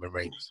on Roman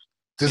Reigns.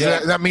 Does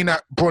that mean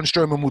that Braun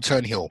Strowman will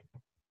turn heel?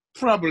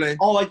 Probably.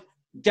 Oh,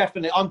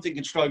 definitely. I'm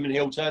thinking Strowman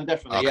heel turn,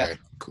 definitely, Okay,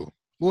 cool.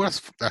 Well,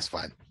 that's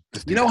fine.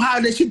 You know how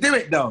they should do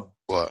it, though?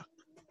 What?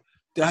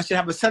 They should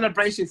have a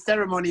celebration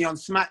ceremony on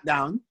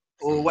SmackDown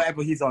or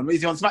whatever he's on.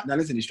 He's on SmackDown,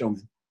 isn't he,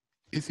 Strowman?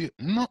 Is he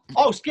not?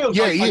 Oh, skills.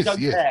 Yeah, I he is. don't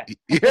Yeah. care.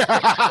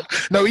 Yeah.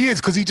 No, he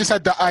is, because he just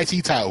had the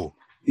IT title.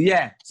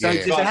 Yeah. So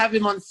Yeah. they should have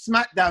him on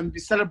SmackDown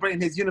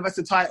celebrating his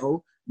Universal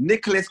title.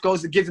 Nicholas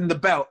goes to give him the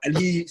belt, and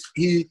he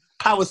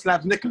power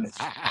slams Nicholas.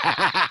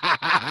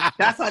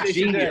 That's how they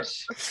should do it.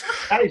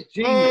 That is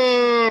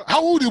genius.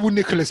 How old will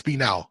Nicholas be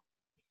now?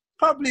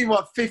 Probably,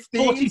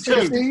 15? 42.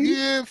 15?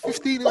 Yeah,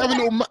 15.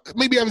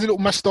 Maybe have a little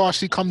moustache.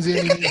 He comes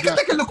in. He can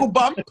take a little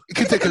bump. He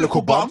can take a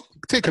little bump.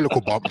 Take a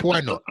little bump.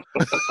 Why not?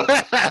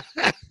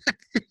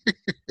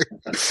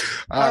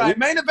 All right,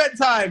 main event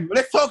time.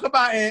 Let's talk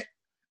about it.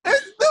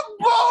 It's the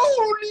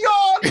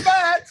Boneyard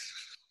match.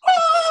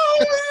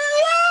 Oh,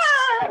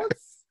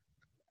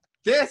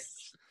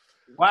 yes.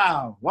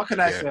 Wow. What can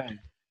I say?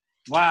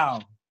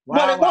 Wow.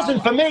 Well, it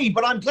wasn't for me,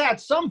 but I'm glad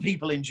some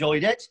people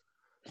enjoyed it.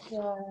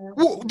 Yeah.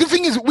 Well, the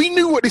thing is, we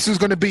knew what this was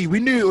going to be. We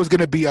knew it was going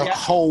to be a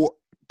whole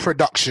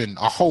production,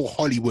 a whole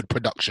Hollywood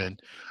production,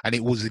 and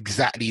it was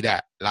exactly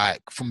that.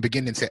 Like, from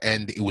beginning to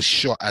end, it was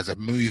shot as a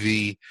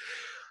movie.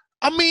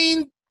 I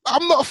mean,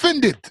 I'm not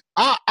offended.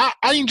 I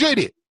enjoyed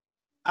it.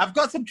 I've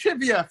got some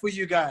trivia for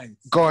you guys.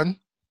 Go on.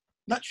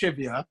 Not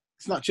trivia.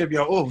 It's not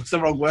trivia at all. It's the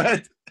wrong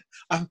word.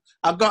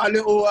 I've got a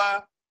little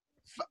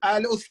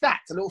stat,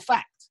 a little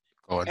fact.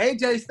 Go on.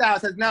 AJ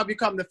Styles has now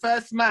become the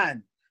first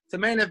man to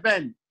main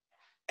event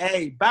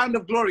a Bound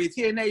of Glory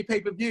TNA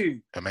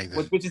pay-per-view,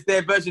 Amazing. which is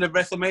their version of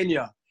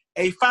WrestleMania,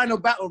 a Final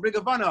Battle Ring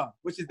of Honor,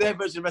 which is their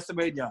version of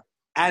WrestleMania,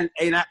 and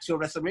an actual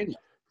WrestleMania.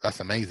 That's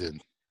amazing.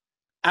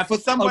 And for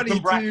somebody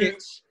Open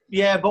brackets.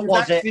 Yeah, but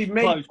was actually it?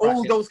 made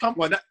all those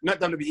companies, not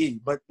WWE,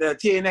 but the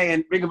TNA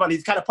and Ring of Honor,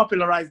 he's kind of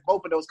popularized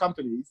both of those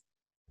companies.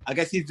 I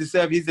guess he's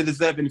the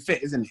deserving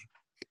fit, isn't he?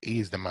 He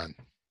is the man.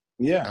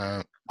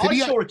 Yeah. I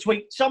saw a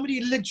tweet. Someone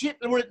legit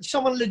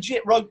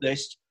wrote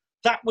this.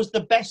 That was the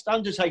best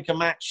Undertaker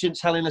match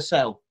since Hell in a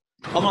Cell.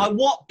 I'm like,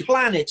 what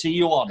planet are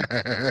you on?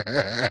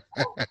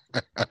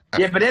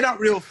 Yeah, but they're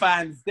not real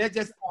fans. They're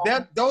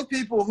those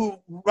people who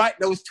write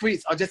those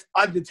tweets are just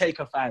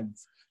Undertaker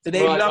fans. So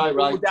they love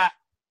all that.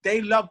 They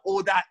love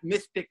all that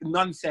mystic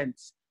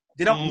nonsense.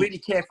 They don't really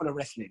care for the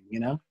wrestling, you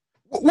know?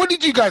 What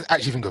did you guys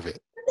actually think of it?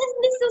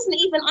 This wasn't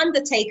even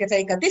Undertaker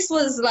Taker. This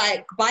was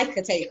like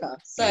Biker Taker.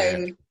 So,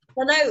 I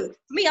know.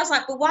 For me, I was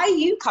like, but why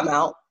you come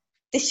out?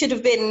 This should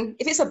have been,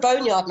 if it's a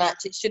Boneyard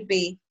match, it should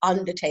be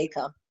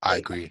Undertaker. I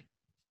agree.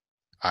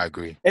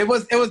 It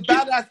was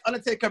badass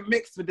Undertaker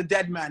mixed with the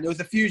Dead Man. There was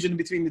a fusion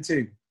between the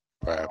two.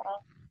 Right.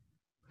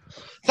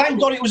 Thank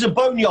God it was a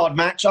Boneyard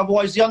match.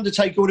 Otherwise, the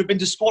Undertaker would have been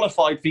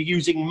disqualified for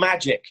using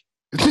magic.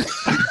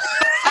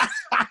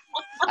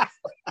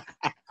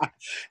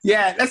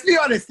 Yeah, let's be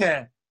honest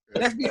here.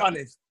 Let's be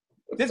honest.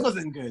 This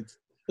wasn't good.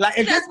 Like,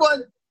 if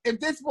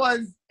this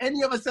was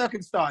any other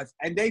circumstance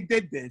and they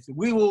did this,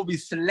 we will be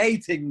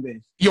slating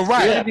this. You're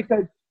right. Yeah,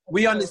 because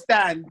we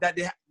understand that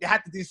they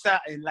had to do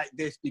something like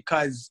this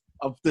because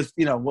of this,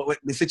 you know,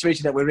 the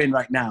situation that we're in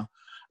right now.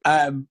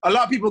 A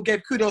lot of people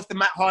gave kudos to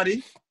Matt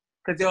Hardy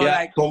because they were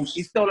like,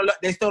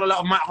 they stole a lot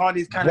of Matt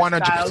Hardy's kind of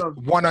style of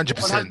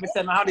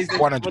 100%. Hardy's 100%.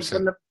 One of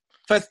the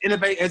first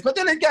innovators. But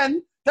then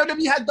again,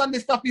 WWE had done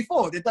this stuff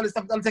before. They've done this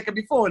stuff with Undertaker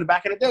before in the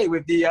back in the day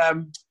with the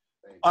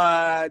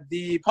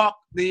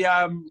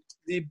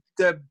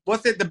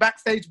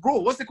backstage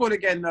brawl. What's it called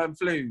again,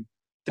 Flu?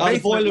 The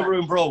Boiler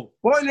Room Brawl.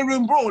 Boiler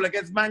Room Brawl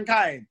against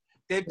Mankind.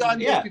 They've done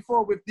this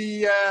before with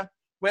the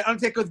when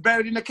Undertaker was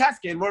buried in the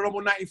casket in Royal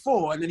Rumble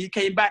 94, and then he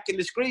came back in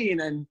the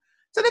screen, and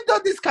so they've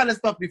done this kind of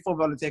stuff before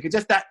with Undertaker,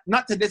 just that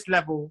not to this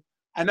level.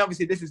 And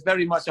obviously, this is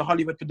very much a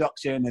Hollywood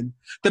production. And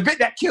the bit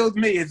that killed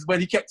me is when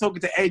he kept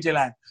talking to AJ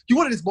like, "You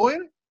wanted this boy?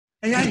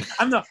 Hey,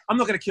 I'm not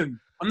gonna kill you.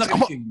 I'm not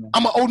gonna kill you, man.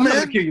 I'm an old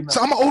man.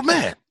 So I'm an old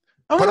man.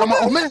 But I'm an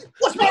old man.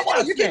 What's my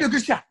wife? You gave me a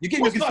good shot. You gave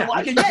me a good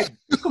shot.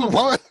 Come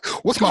on.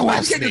 What's my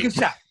wife's name? You gave me a good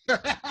shot.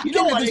 You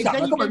know what?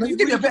 Come on, man. You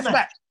gave me the best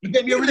match. You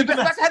gave me the best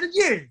match I had in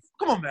years.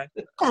 Come on, man.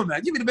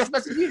 Give me the best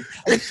match in years.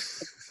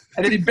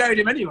 And then he buried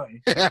him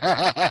anyway. And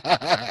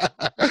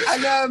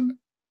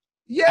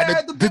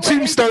the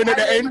tombstone at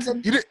the end.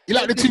 You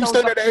like the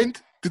tombstone at the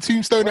end? The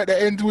tombstone at the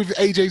end with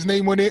AJ's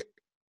name on it.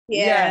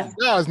 Yeah,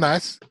 that was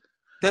nice.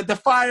 The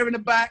fire in the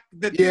back.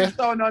 The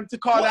tombstone on to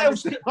Carl.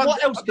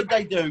 What else did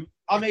they do?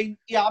 I mean,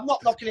 I'm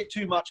not knocking it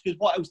too much because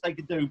what else they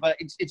could do, but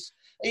it's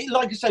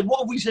like I said, what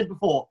have we said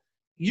before?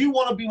 You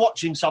want to be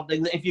watching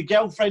something that if your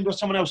girlfriend or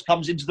someone else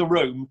comes into the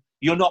room,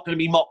 you're not going to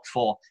be mocked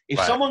for. If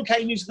someone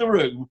came into the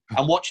room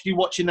and watched you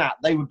watching that,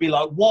 they would be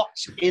like, what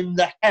in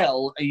the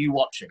hell are you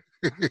watching?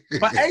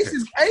 But Ace,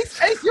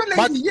 your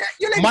lady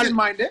didn't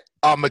mind it.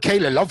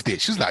 Michaela loved it.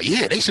 She was like,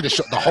 yeah, they should have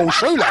shot the whole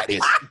show like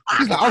this.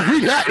 She's like, I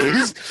really like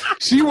this.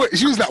 She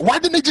was like, why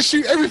didn't they just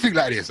shoot everything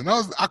like this? And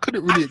I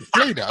couldn't really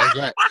explain it. I was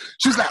like,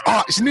 she was like,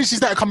 she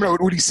started coming up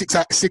with all these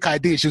sick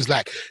ideas. She was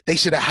like, they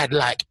should have had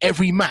like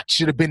every match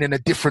should have been in a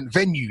different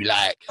venue.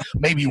 Like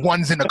maybe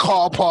one's in a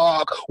car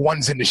park,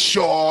 one's in the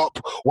shop,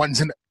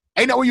 one's in.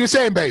 Ain't that what you were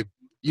saying, babe?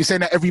 You're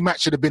saying that every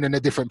match should have been in a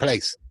different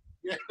place.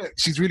 Yeah,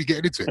 she's really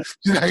getting into it.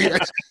 She's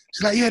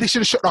like, yeah, they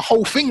should have shot the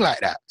whole thing like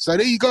that. So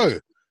there you go.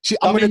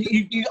 I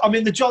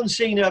mean, the John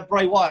Cena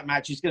Bray Wyatt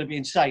match is going to be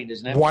insane,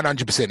 isn't it?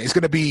 100%. It's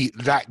going to be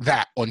like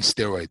that on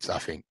steroids, I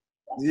think.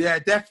 Yeah,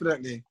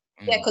 definitely.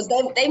 Yeah, because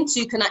them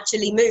two can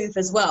actually move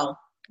as well.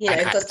 You know,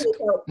 because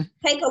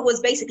Taker was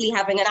basically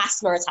having an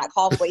asthma attack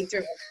halfway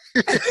through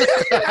it.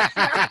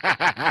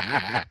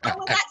 I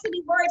was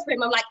actually worried for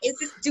him. I'm like,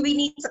 do we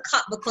need to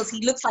cut because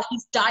he looks like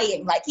he's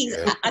dying? Like he's.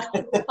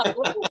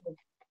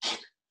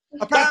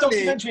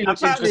 Apparently,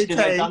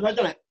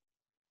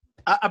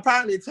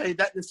 Tay,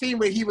 that the scene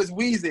where he was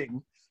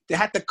wheezing, they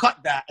had to cut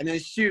that and then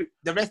shoot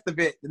the rest of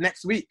it the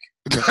next week.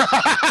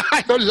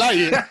 You're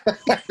lying.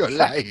 You're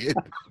lying.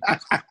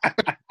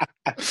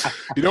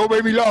 You know what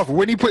made me laugh?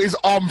 When he put his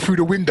arm through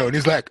the window and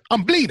he's like,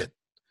 I'm bleeding.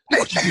 Look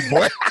what you did,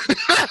 boy.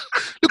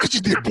 Look what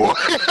you did, boy.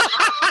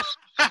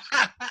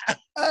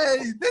 Hey,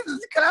 this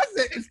is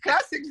classic. It's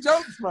classic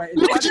jokes, right?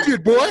 Look what you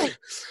did, boy.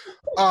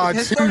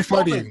 Too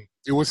funny. Moment.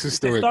 It was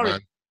historic,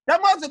 man.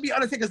 That might as well be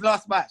Undertaker's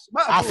last match.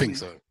 I think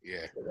so,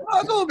 yeah. Might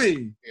as well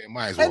be. Yeah,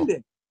 might as well. End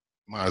it.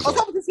 I was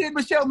hoping to see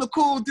Michelle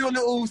McCool do a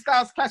little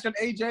Styles clash on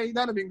AJ.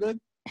 That'd have been good.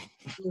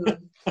 Never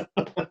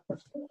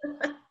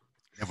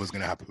was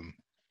going to happen.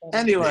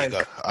 Anyway.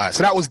 All right,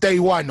 so that was day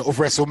one of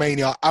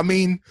WrestleMania. I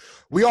mean,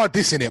 we are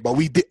dissing it, but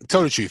we did,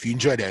 tell the truth, you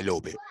enjoyed it a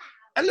little bit.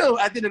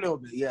 I did a little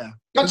bit, yeah.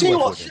 I'll tell you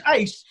what,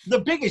 Ace, the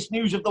biggest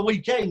news of the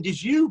weekend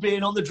is you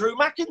being on the Drew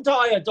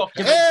McIntyre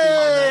documentary.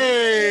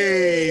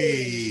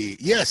 Hey!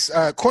 Yes,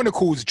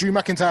 Chronicles, Drew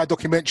McIntyre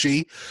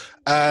documentary.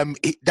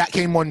 That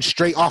came on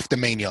straight after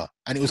Mania.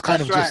 And it was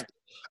kind just,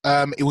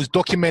 it was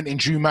documenting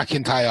Drew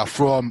McIntyre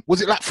from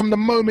the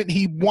moment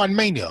he won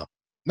Mania?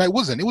 No, it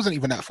wasn't. It wasn't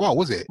even that far,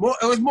 was it? It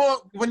was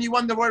more when you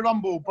won the Royal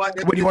Rumble. But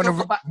when you won the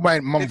Royal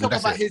Rumble, they talk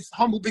about his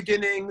humble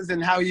beginnings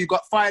and how you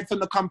got fired from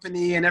the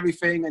company and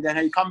everything, and then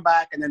how you come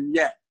back, and then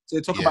so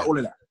they talk about all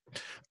of that.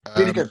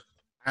 Really good.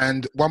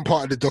 And one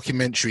part of the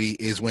documentary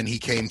is when he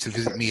came to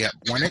visit me at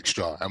One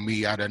Extra, and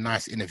we had a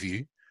nice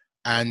interview.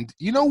 And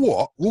you know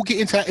what? We'll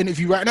get into that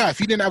interview right now. If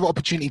you didn't have an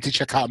opportunity to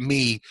check out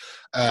me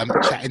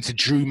chatting to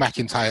Drew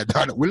McIntyre,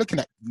 we're looking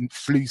at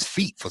Flu's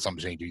feet for some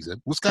strange reason.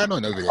 What's going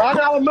on over there? I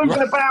know, I'm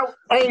moving about.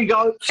 There you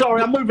go.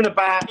 Sorry, I'm moving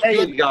about. There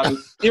you go.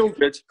 You're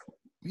good.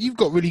 You've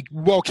got really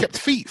well-kept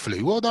feet,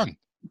 Flu. Well done.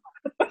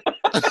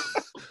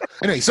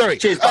 Anyway, sorry.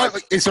 Cheers,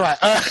 it's all right.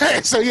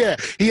 So, yeah,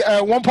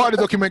 one part of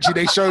the documentary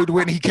they showed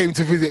when he came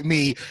to visit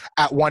me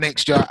at One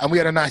Extra, and we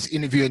had a nice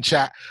interview and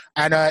chat.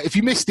 And if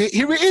you missed it,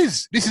 here it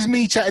is. This is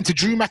me chatting to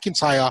Drew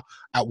McIntyre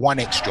at One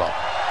Extra.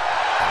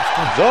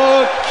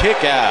 The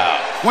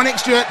Kickout. One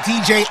Extra,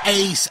 DJ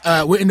Ace.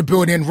 We're in the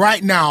building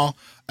right now.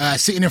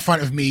 Sitting in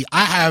front of me,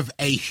 I have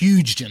a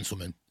huge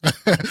gentleman.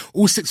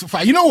 All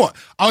 6'5". You know what?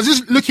 I was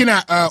just looking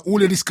at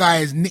all of this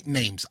guy's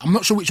nicknames. I'm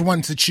not sure which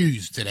one to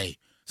choose today.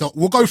 So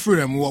we'll go through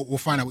them. We'll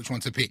find out which one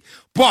to pick.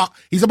 But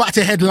he's about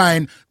to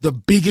headline the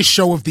biggest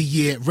show of the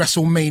year,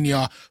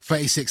 WrestleMania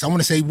 36. I want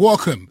to say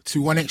welcome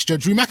to One Extra,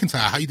 Drew McIntyre.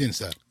 How you doing,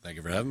 sir? Thank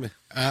you for having me.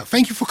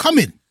 Thank you for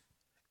coming.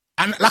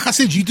 And like I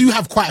said, you do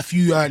have quite a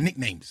few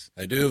nicknames.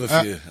 I do have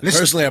a few.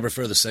 Personally, I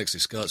prefer the Sexy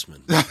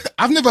Scotsman.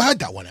 I've never heard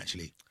that one,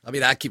 actually. I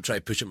mean, I keep trying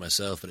to push it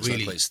myself, but it's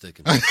not quite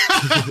sticking.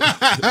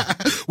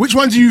 Which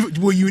one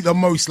were you the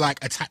most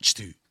attached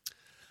to?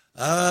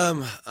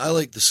 I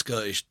like the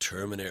Scottish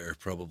Terminator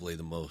probably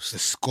the most. The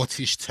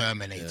Scottish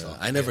Terminator. Yeah,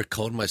 I never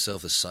called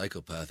myself a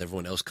psychopath.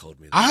 Everyone else called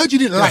me that. I heard you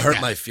didn't like that. It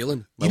hurt my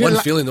feeling. My one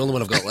feeling, the only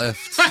one I've got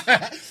left.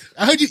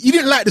 I heard you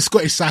didn't like the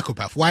Scottish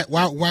Psychopath. Why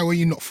were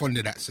you not fond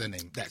of that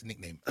surname, that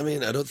nickname? I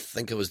mean, I don't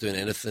think I was doing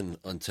anything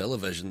on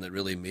television that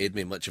really made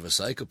me much of a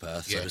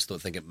psychopath. So I just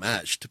don't think it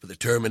matched. But the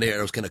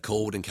Terminator was kind of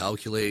cold and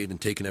calculated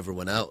and taking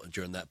everyone out. And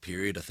during that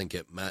period, I think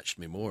it matched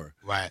me more.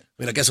 Right. I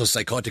mean, I guess I was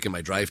psychotic in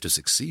my drive to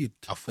succeed.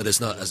 But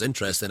it's not as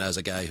interesting as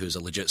a guy who's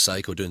a legit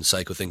psycho doing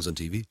psycho things on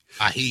TV.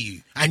 I hear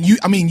you. And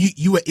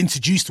you were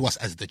introduced to us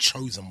as the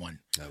Chosen One.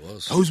 I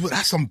was.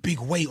 That's some big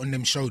weight on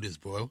them shoulders,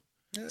 bro.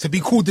 Yeah. To be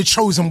called the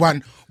Chosen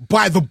One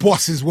by the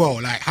boss as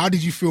well. Like, how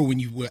did you feel when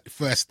you were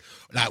first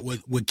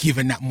were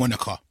given that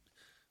moniker?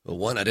 Well,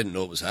 one, I didn't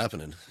know it was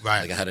happening.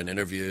 Right. Like, I had an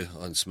interview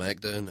on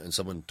SmackDown, and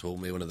someone told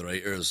me, one of the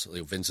writers,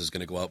 Vince is going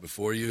to go out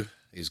before you.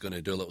 He's going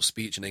to do a little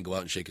speech and then go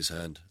out and shake his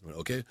hand. I went,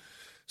 okay.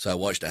 So I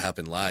watched it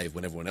happen live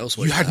when everyone else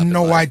watched it. You had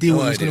no idea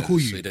what he was going to call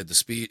you. So he did the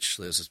speech.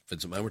 This is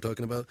Vince McMahon we're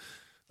talking about.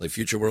 Like,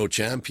 future world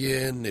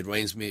champion. It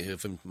reminds me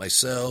of him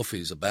myself.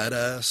 He's a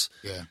badass.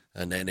 Yeah.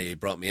 And then he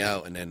brought me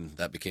out, and then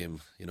that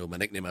became, my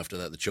nickname after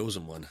that, the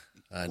Chosen One.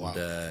 And,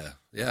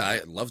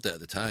 I loved it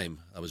at the time.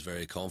 I was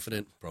very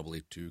confident,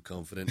 probably too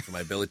confident for my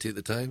ability at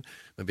the time.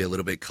 Maybe a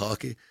little bit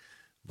cocky.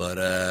 But,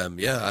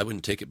 I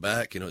wouldn't take it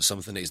back. It's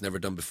something that he's never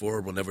done before,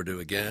 will never do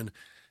again.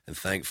 And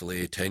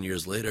thankfully, 10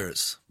 years later,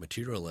 it's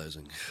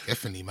materializing.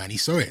 Definitely, man. He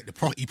saw it.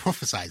 He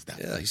prophesized that.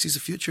 Yeah, he sees the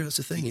future. That's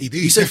the thing.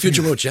 He said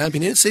future world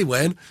champion. He didn't say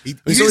when. He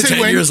only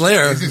 10 years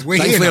later.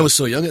 Thankfully, I was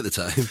so young at the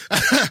time.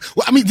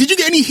 Well, I mean, did you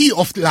get any heat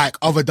off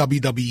other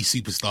WWE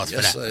superstars for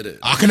that? Yes, I did.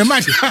 I can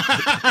imagine.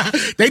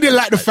 They didn't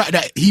like the fact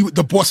that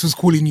the boss was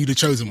calling you the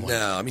Chosen One.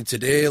 No, I mean,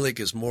 today,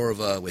 it's more of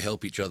a we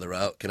help each other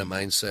out kind of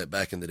mindset.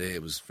 Back in the day,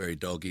 it was very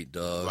dog eat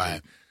dog.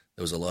 Right.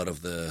 There was a lot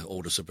of the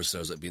older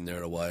superstars that had been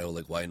there a while,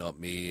 like, why not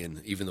me?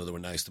 And even though they were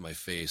nice to my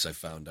face, I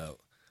found out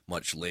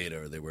much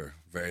later they were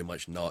very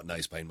much not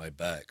nice behind my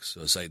back.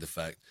 So aside the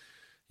fact,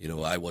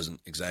 I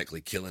wasn't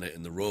exactly killing it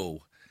in the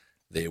role,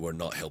 they were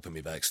not helping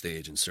me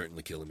backstage and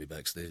certainly killing me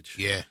backstage.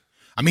 Yeah.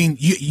 I mean,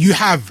 you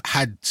have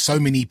had so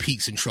many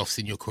peaks and troughs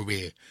in your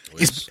career. Oh,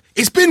 yes.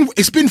 It's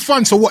been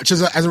fun to watch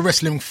as a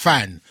wrestling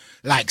fan,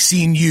 like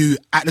seeing you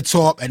at the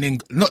top, and then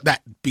not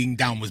that being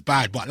down was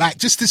bad, but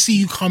just to see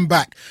you come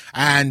back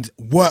and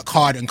work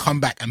hard and come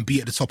back and be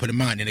at the top of the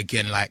mountain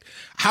again. Like,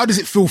 how does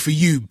it feel for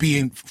you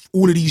being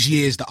all of these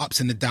years, the ups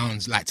and the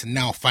downs, to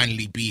now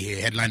finally be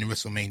here headlining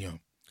WrestleMania?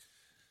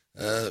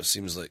 It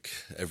seems like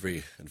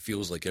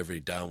feels like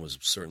every down was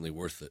certainly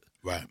worth it.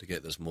 Right. To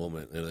get this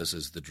moment. This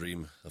is the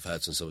dream I've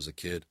had since I was a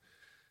kid.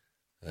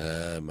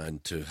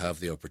 And to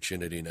have the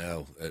opportunity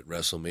now at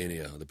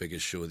WrestleMania, the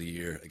biggest show of the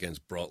year,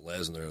 against Brock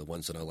Lesnar, a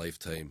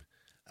once-in-a-lifetime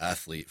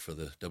athlete for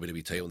the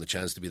WWE title, and the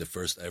chance to be the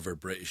first ever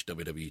British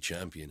WWE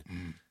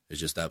champion is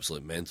just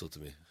absolutely mental to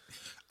me.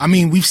 I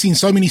mean, we've seen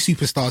so many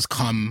superstars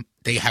come.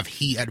 They have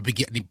heat at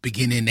the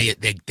beginning.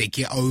 They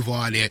get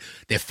over.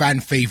 They're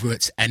fan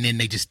favorites, and then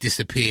they just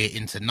disappear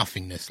into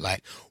nothingness.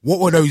 Like, what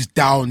were those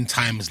down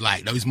times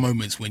like? Those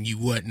moments when you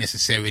weren't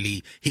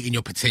necessarily hitting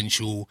your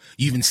potential.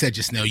 You even said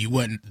just now you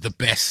weren't the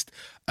best.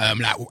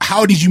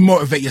 How did you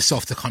motivate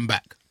yourself to come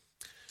back?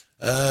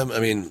 I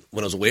mean,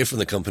 when I was away from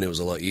the company, it was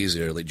a lot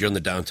easier. Like, during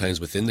the downtimes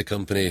within the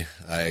company,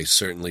 I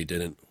certainly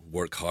didn't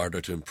work harder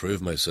to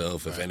improve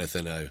myself. If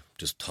anything, I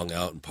just hung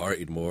out and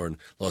partied more and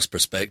lost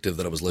perspective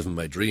that I was living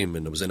my dream.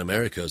 And I was in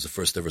America. I was the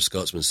first ever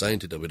Scotsman signed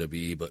to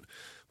WWE. But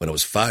when I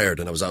was fired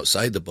and I was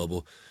outside the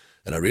bubble,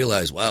 and I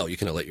realized, wow, you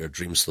kind of let your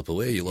dream slip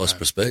away. You lost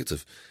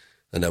perspective.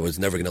 And I was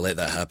never going to let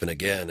that happen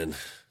again. And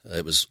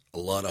it was a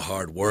lot of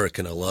hard work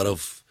and a lot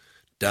of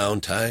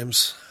down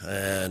times.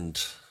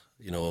 And,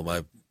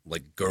 my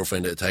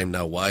girlfriend at the time,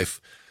 now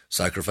wife,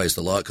 sacrificed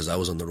a lot because I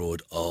was on the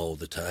road all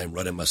the time,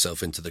 running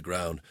myself into the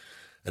ground.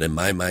 And in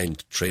my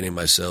mind, training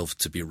myself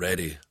to be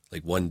ready.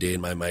 Like, one day in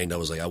my mind, I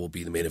was like, I will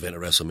be the main event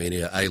at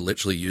WrestleMania. I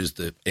literally used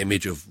the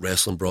image of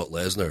wrestling Brock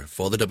Lesnar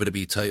for the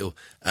WWE title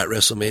at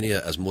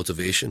WrestleMania as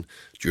motivation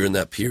during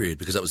that period,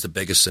 because that was the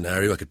biggest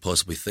scenario I could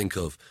possibly think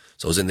of.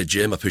 So I was in the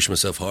gym, I pushed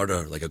myself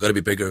harder. Like, I got to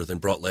be bigger than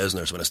Brock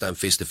Lesnar. So when I stand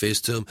face to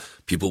face to him,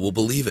 people will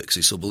believe it because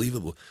he's so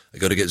believable. I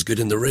got to get as good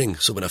in the ring.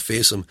 So when I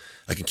face him,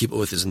 I can keep it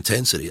with his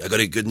intensity. I got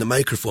to get good in the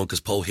microphone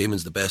because Paul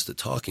Heyman's the best at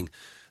talking.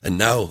 And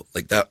now,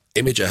 like, that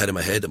image I had in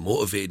my head that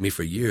motivated me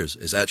for years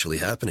is actually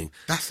happening.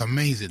 That's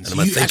amazing. And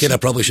I'm thinking I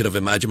probably should have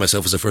imagined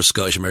myself as the first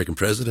Scottish American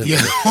president.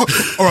 Yeah,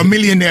 or a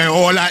millionaire,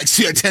 or like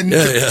 10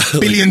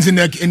 billions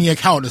in your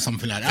account or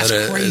something like that.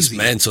 That's crazy.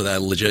 It's mental that I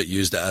legit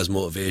used it as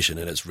motivation,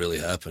 and it's really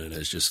happening.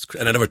 It's just,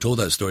 and I never told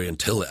that story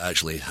until it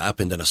actually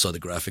happened, and I saw the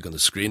graphic on the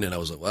screen, and I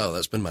was like, wow,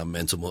 that's been my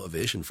mental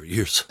motivation for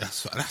years.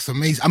 That's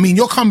amazing. I mean,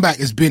 your comeback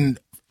has been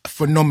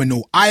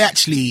phenomenal. I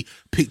actually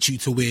picked you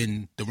to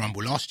win the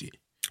Rumble last year.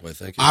 Well,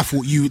 thank you. I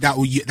thought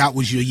that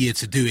was your year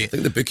to do it. I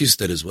think the bookies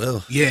did as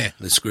well. Yeah.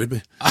 They screwed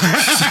me.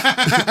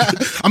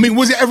 I mean,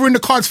 was it ever in the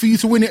cards for you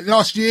to win it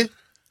last year?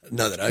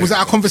 Not that I Was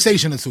that a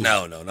conversation at all?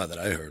 No, not that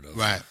I heard of.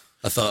 Right.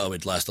 I thought I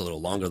would last a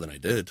little longer than I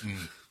did.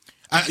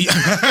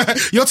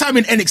 Your time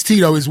in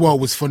NXT, though, as well,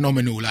 was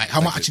phenomenal. Like,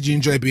 how much did you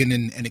enjoy being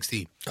in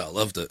NXT? I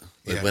loved it.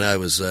 Like, when I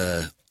was,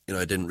 I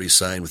didn't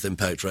re-sign with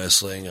Impact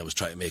Wrestling. I was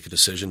trying to make a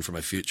decision for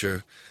my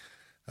future.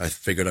 I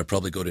figured I'd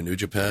probably go to New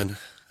Japan.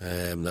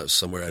 That was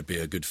somewhere I'd be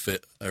a good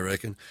fit, I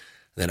reckon.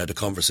 Then I had a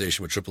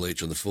conversation with Triple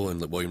H on the phone.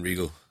 Like, William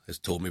Regal has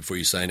told me before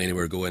you sign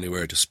anywhere, go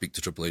anywhere, to speak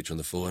to Triple H on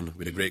the phone.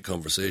 We had a great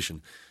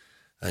conversation.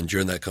 And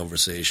during that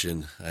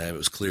conversation, it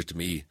was clear to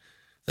me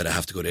that I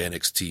have to go to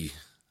NXT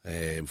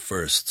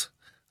first.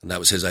 And that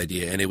was his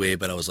idea anyway.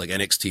 But I was like,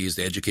 NXT is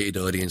the educated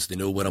audience. They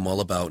know what I'm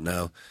all about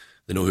now.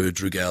 They know who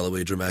Drew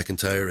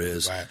Mcintyre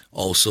is. Right.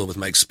 Also, with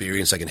my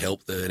experience, I can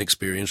help the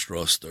inexperienced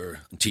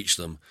roster and teach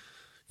them,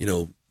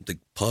 the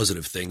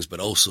positive things, but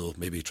also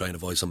maybe try and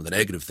avoid some of the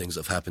negative things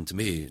that have happened to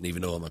me. And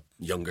even though I'm a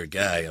younger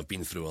guy, I've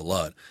been through a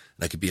lot,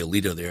 and I could be a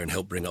leader there and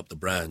help bring up the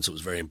brand. So it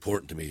was very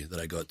important to me that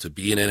I got to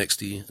be in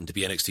NXT, and to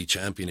be NXT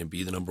champion and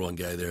be the number one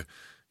guy there,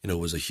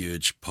 was a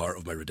huge part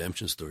of my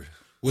redemption story.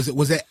 Was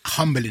it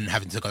humbling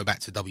having to go back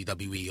to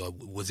WWE, or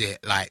was it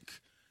like,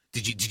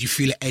 did you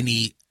feel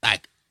any,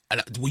 like,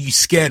 were you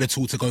scared at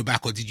all to go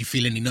back, or did you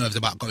feel any nerves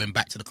about going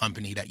back to the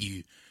company that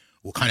you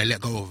were kind of let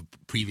go of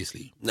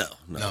previously? No,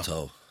 not at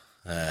all.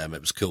 It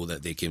was cool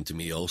that they came to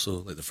me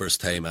also. Like, the first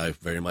time I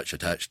very much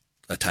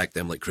attacked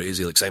them like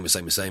crazy, like Simon.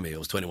 I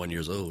was 21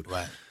 years old.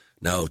 Right.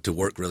 Now, to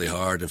work really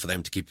hard and for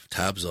them to keep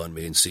tabs on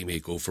me and see me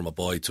go from a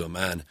boy to a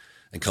man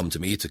and come to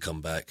me to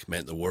come back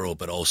meant the world.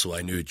 But also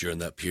I knew during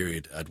that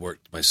period I'd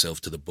worked myself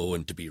to the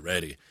bone to be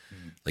ready,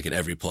 like in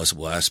every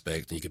possible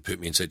aspect. And you could put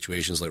me in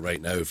situations like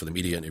right now for the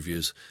media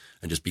interviews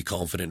and just be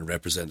confident and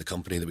represent the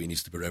company the way it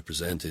needs to be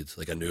represented.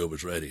 Like, I knew I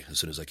was ready as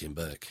soon as I came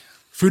back.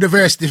 Through the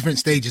various different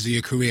stages of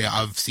your career,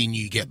 I've seen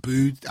you get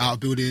booed out of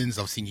buildings.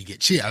 I've seen you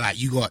get cheated. Like,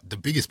 you got the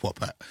biggest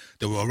pop at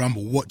the Royal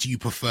Rumble. What do you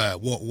prefer?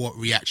 What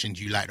reaction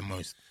do you like the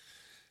most?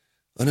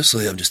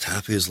 Honestly, I'm just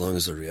happy as long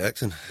as they're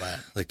reacting. Right.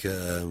 Like,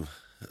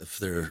 if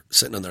they're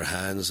sitting on their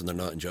hands and they're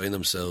not enjoying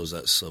themselves,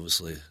 that's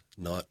obviously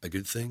not a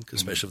good thing,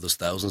 especially if there's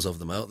thousands of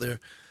them out there.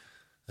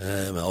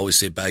 I always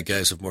say bad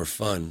guys have more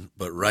fun,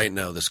 but right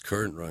now this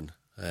current run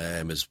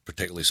is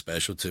particularly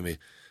special to me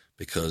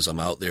because I'm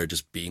out there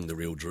just being the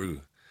real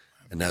Drew.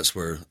 And that's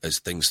where, as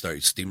things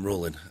started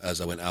steamrolling,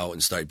 as I went out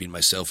and started being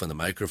myself on the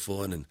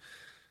microphone, and,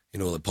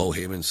 like Paul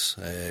Heyman's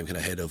kind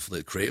of head of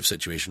the creative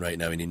situation right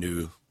now, and he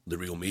knew the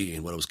real me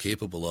and what I was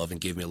capable of and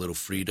gave me a little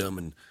freedom,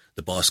 and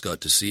the boss got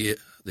to see it.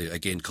 I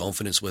gained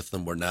confidence with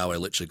them, where now I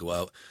literally go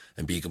out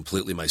and be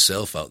completely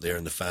myself out there,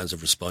 and the fans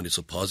have responded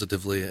so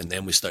positively. And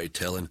then we started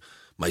telling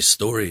my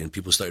story and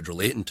people started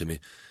relating to me.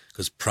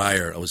 Because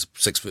prior, I was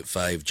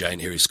 6'5"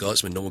 giant hairy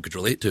Scotsman no one could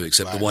relate to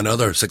except the one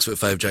other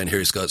 6'5" giant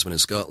hairy Scotsman in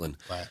Scotland.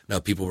 Right. Now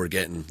people were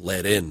getting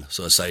let in.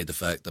 So aside the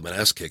fact that I'm an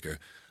ass kicker,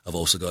 I've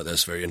also got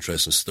this very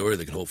interesting story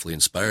that can hopefully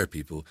inspire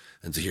people.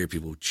 And to hear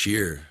people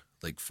cheer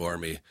for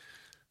me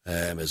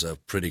is a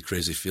pretty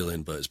crazy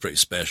feeling, but it's pretty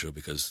special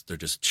because they're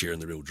just cheering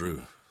the real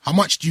Drew. How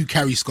much do you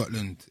carry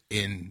Scotland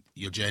in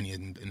your journey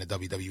in the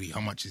WWE? How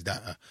much is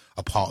that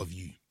a part of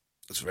you?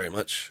 It's very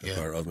much a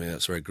part of me.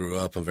 That's where I grew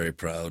up. I'm very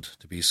proud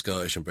to be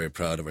Scottish. I'm very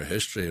proud of our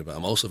history, but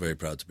I'm also very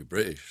proud to be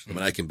British.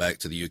 When I came back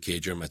to the UK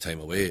during my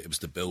time away, it was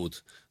to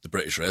build the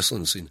British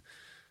wrestling scene.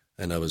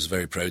 And I was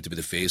very proud to be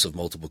the face of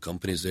multiple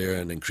companies there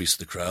and increase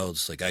the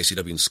crowds. Like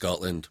ICW in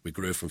Scotland, we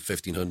grew from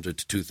 1,500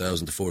 to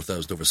 2,000 to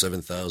 4,000, over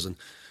 7,000.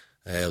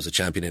 I was a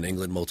champion in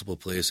England, multiple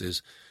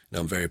places.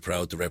 I'm very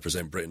proud to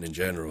represent Britain in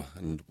general.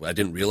 And I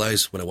didn't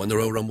realise when I won the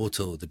Royal Rumble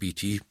till the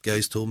BT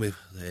guys told me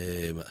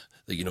that,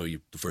 you're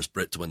the first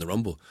Brit to win the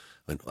Rumble.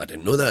 I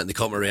didn't know that. And they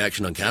caught my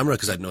reaction on camera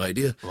because I had no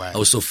idea. Right. I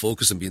was so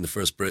focused on being the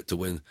first Brit to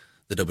win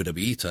the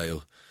WWE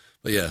title.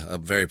 But yeah,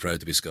 I'm very proud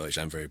to be Scottish.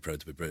 I'm very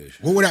proud to be British.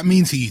 What would that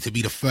mean to you to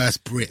be the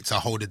first Brit to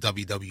hold a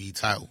WWE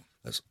title?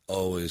 That's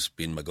always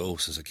been my goal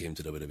since I came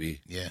to WWE.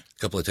 Yeah. A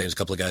couple of times, a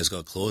couple of guys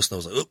got close and I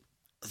was like,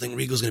 I think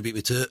Regal's going to beat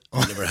me to it.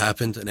 It never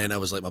happened. And then I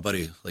was like my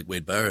buddy,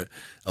 Wade Barrett.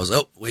 I was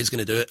like, Wade's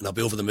going to do it and I'll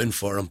be over the moon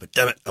for him. But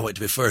damn it, I want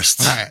to be first.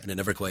 Right. And it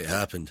never quite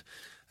happened.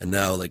 And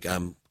now,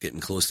 I'm getting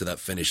close to that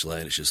finish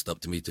line. It's just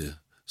up to me to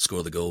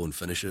score the goal and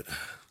finish it.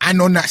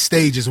 And on that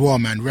stage as well,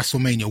 man,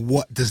 WrestleMania,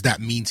 what does that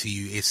mean to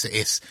you?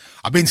 It's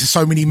I've been to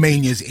so many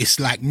manias.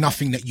 It's like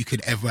nothing that you could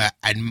ever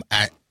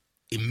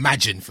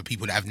imagine for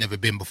people that have never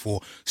been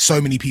before.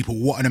 So many people.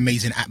 What an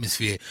amazing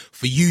atmosphere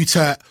for you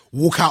to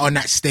walk out on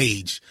that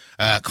stage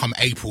come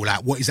April.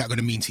 Like, what is that going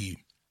to mean to you?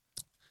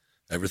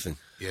 Everything.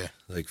 Yeah.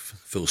 Like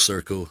full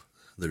circle,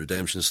 the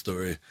redemption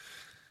story,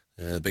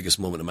 the biggest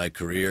moment of my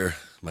career,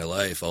 my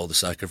life, all the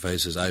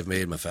sacrifices I've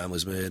made, my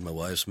family's made, my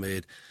wife's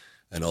made,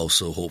 and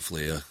also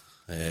hopefully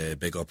a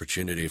big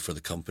opportunity for the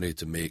company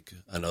to make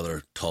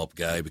another top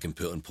guy we can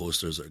put on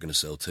posters that are going to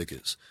sell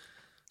tickets.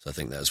 So I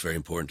think that's very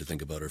important to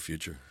think about our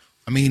future.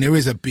 I mean, there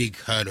is a big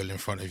hurdle in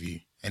front of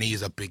you, and he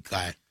is a big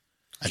guy.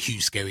 A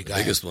huge, scary guy.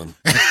 The biggest one.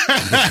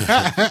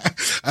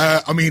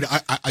 I mean,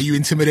 are you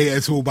intimidated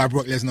at all by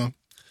Brock Lesnar?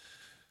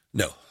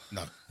 No.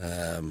 No.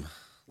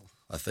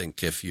 I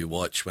think if you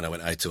watch when I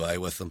went eye to eye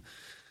with him,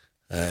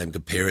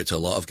 compare it to a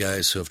lot of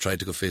guys who have tried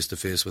to go face to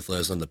face with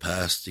Lesnar in the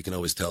past, you can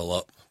always tell a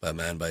lot by a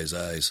man by his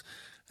eyes.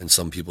 And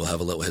some people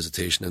have a little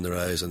hesitation in their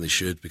eyes, and they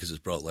should, because it's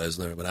Brock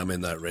Lesnar. When I'm in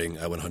that ring,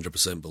 I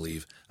 100%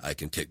 believe I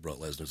can kick Brock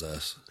Lesnar's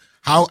ass.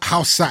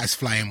 How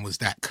satisfying was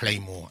that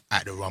Claymore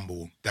at the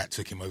Rumble that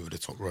took him over the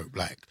top rope?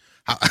 Like,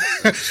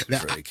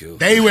 very cool.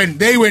 They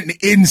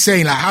went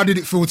insane. Like, how did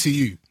it feel to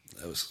you?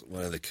 That was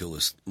one of the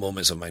coolest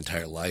moments of my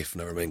entire life,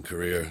 in our main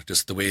career.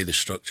 Just the way they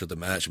structured the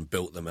match and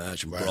built the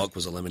match, and Brock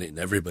was eliminating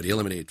everybody. He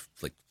eliminated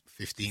like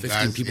 15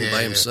 people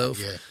by himself,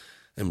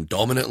 and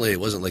dominantly. It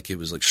wasn't like he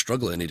was like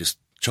struggling. He just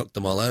chucked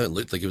them all out and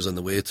looked like he was on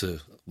the way to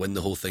win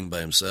the whole thing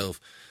by himself.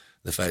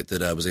 The fact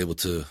that I was able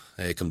to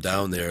come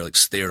down there, like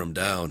stare him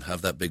down,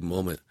 have that big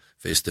moment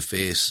face to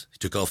face. He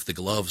took off the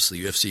gloves,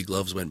 the UFC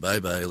gloves went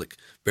bye-bye, like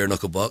bare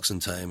knuckle boxing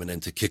time, and then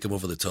to kick him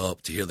over the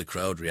top, to hear the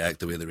crowd react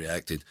the way they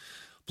reacted,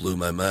 blew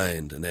my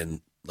mind. And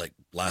then like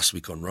last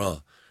week on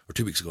Raw, or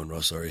 2 weeks ago on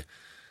Raw, sorry,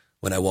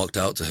 when I walked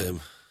out to him,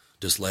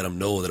 just let him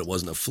know that it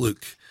wasn't a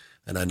fluke,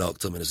 and I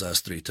knocked him in his ass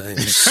 3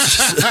 times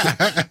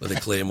with a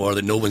Claymore.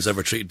 That no one's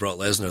ever treated Brock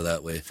Lesnar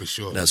that way. For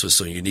sure. And that's what's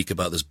so unique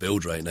about this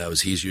build right now,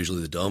 is he's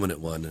usually the dominant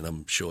one, and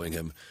I'm showing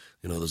him,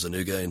 there's a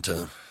new guy in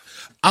town.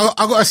 I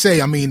gotta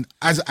say, I mean,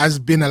 as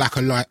been a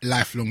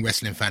lifelong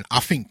wrestling fan,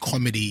 I think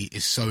comedy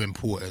is so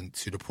important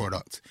to the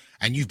product.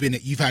 And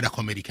you've had a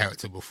comedy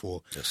character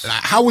before. Yes.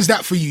 Like, how was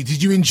that for you?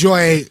 Did you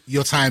enjoy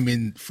your time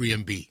in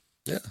 3MB?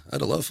 Yeah, I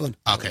had a lot of fun.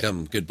 Okay. Like,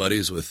 I'm good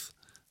buddies with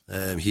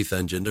Heath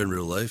and Jinder in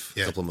real life,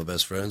 a couple of my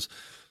best friends.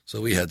 So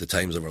we had the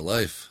times of our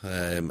life.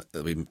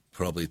 We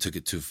probably took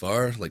it too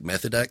far, like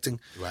method acting.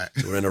 Right.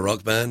 So we're in a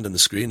rock band on the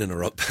screen and a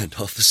rock band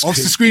off the screen. Off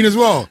the screen as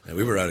well? Yeah,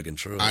 we were out of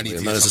control. I'm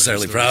not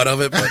necessarily proud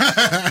of it, but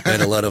we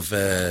had a lot of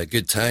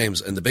good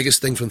times. And the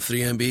biggest thing from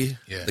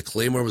 3MB, the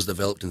Claymore was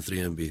developed in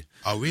 3MB.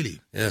 Oh,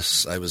 really?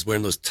 Yes, I was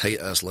wearing those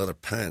tight-ass leather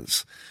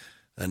pants.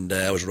 And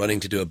I was running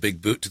to do a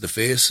big boot to the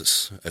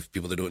face. If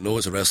people that don't know,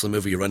 it's a wrestling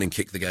movie. You run and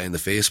kick the guy in the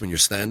face when you're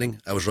standing.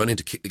 I was running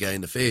to kick the guy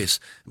in the face.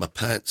 My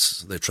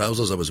pants, the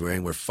trousers I was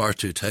wearing, were far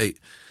too tight.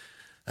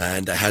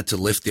 And I had to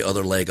lift the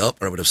other leg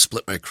up or I would have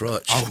split my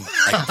crotch. Oh.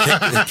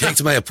 I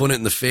kicked my opponent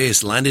in the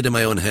face, landed in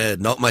my own head,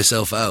 knocked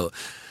myself out.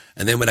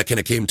 And then when I kind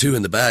of came to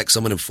in the back,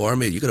 someone informed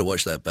me, you got to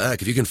watch that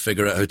back. If you can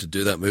figure out how to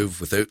do that move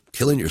without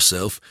killing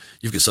yourself,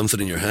 you've got something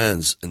in your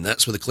hands. And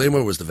that's where the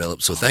Claymore was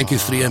developed. So thank you,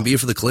 3MB,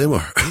 for the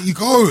Claymore. There you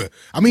go.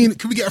 I mean,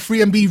 can we get a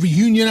 3MB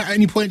reunion at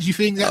any point? Do you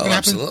think that can happen?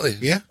 Absolutely.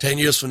 Yeah. 10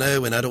 years from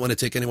now, when I don't want to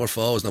take any more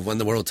falls and I've won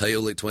the world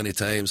title like 20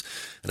 times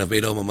and I've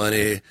made all my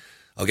money,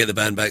 I'll get the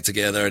band back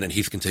together and then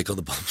Heath can take all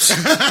the bumps.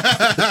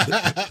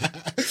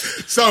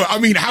 So, I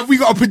mean, have we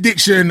got a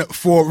prediction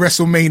for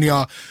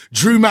WrestleMania?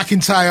 Drew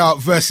McIntyre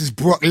versus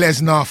Brock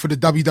Lesnar for the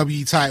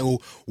WWE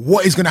title.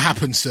 What is going to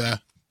happen, sir?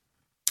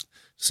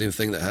 Same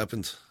thing that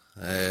happened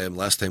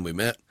last time we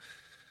met.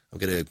 I'm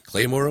going to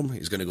Claymore him.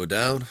 He's going to go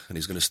down and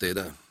he's going to stay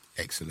down.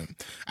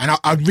 Excellent. And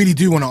I really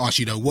do want to ask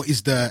you, though, what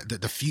is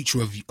the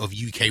future of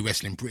UK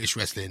wrestling, British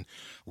wrestling?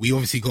 We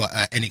obviously got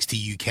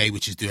NXT UK,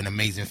 which is doing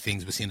amazing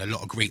things. We're seeing a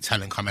lot of great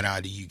talent coming out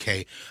of the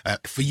UK.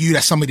 For you,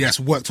 that's somebody that's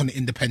worked on the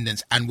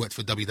independents and worked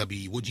for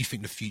WWE. What do you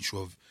think the future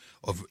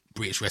of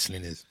British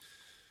wrestling is?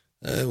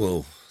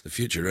 Well, the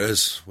future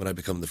is when I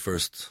become the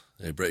first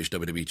British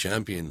WWE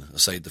champion,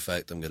 aside the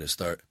fact I'm going to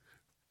start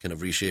kind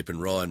of reshaping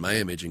Raw in my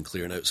image and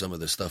clearing out some of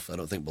the stuff I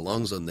don't think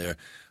belongs on there.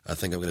 I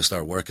think I'm going to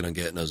start working on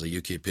getting us a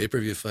UK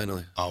pay-per-view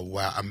finally. Oh,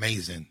 wow.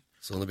 Amazing.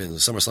 It's only been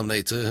SummerSlam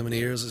Night 2. How many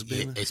years has it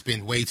been? It's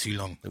been way too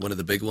long. Like one of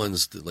the big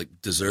ones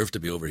that deserve to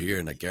be over here,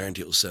 and I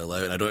guarantee it'll sell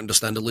out. And I don't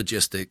understand the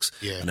logistics,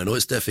 and I know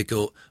it's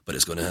difficult, but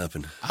it's going to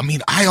happen. I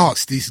mean, I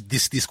ask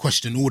this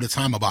question all the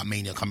time about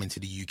Mania coming to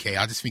the UK.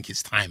 I just think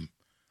it's time.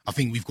 I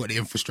think we've got the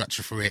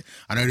infrastructure for it.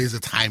 I know there's a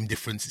time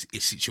difference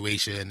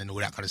situation and all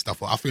that kind of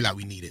stuff, but I feel like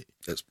we need it.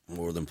 It's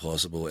more than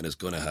possible, and it's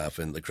going to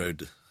happen. The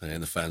crowd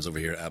and the fans over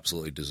here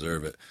absolutely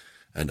deserve it.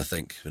 And I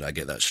think when I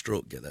get that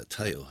stroke, get that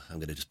title, I'm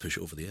going to just push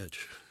it over the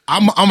edge.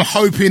 I'm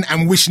hoping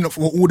and wishing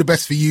for all the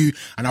best for you,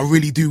 and I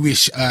really do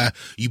wish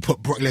you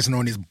put Brock Lesnar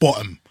on his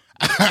bottom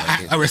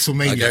at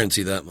WrestleMania. I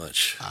guarantee that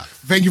much.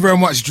 Thank you very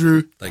much,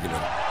 Drew. Thank you,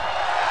 man.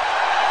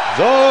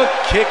 The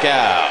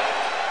Kickout.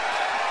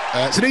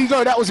 So there you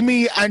go. That was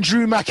me and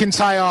Drew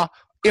McIntyre.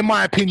 In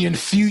my opinion,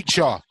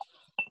 future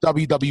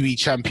WWE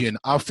champion.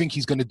 I think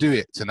he's going to do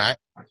it tonight.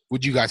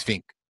 What do you guys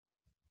think?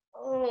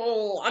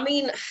 Oh, I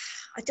mean,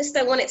 I just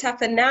don't want it to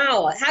happen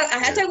now.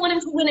 I don't want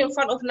him to win in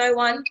front of no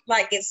one.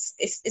 Like,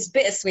 it's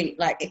bittersweet.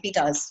 Like, if he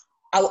does,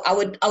 I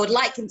would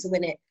like him to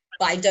win it,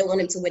 but I don't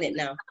want him to win it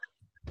now.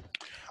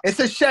 It's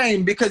a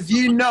shame because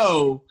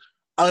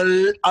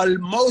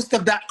most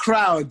of that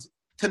crowd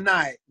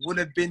tonight would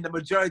have been the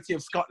majority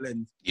of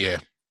Scotland. Yeah.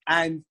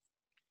 And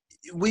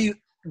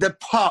the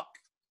pop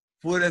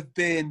would have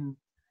been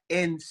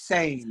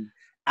insane.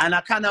 And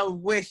I kind of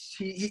wish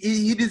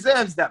he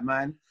deserves that,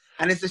 man.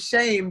 And it's a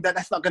shame that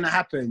that's not going to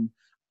happen.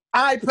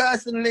 I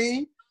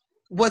personally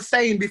was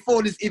saying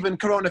before this even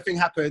Corona thing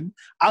happened,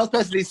 I was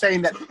personally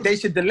saying that they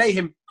should delay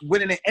him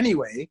winning it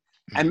anyway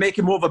and make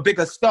him more of a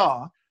bigger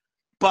star.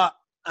 But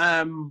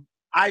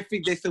I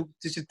think they should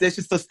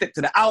still stick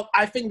to that.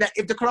 I think that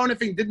if the Corona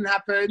thing didn't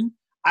happen,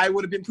 I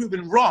would have been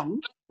proven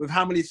wrong with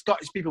how many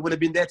Scottish people would have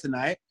been there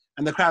tonight,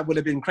 and the crowd would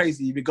have been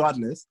crazy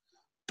regardless.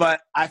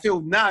 But I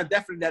feel now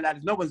definitely that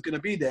if no one's going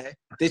to be there,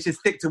 they should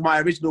stick to my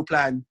original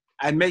plan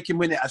and make him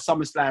win it at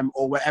SummerSlam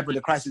or wherever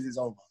the crisis is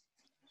over.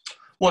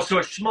 Well, so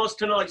a schmoz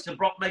tonight, so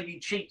Brock maybe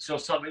cheats or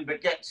something,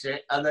 but gets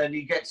it, and then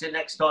he gets it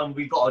next time.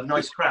 We've got a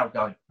nice crowd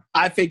going.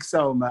 I think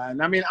so, man.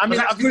 I mean,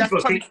 that's good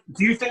booking.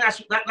 Do you think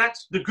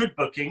that's the good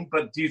booking?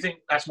 But do you think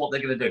that's what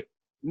they're going to do?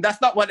 That's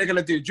not what they're going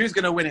to do. Drew's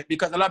going to win it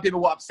because a lot of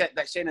people were upset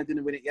that Shayna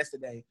didn't win it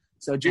yesterday.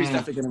 So Drew's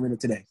definitely going to win it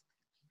today.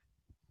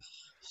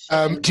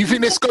 Do you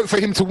think there's scope for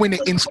him to win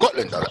it in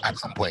Scotland though, at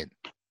some point?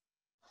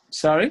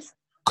 Sorry?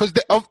 Because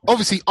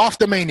obviously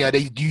after Mania,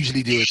 they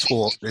usually do the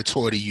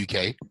tour of the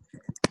UK.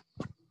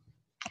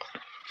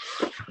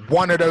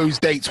 One of those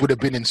dates would have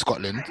been in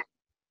Scotland.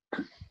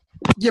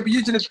 Yeah, but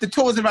usually the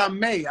tour's around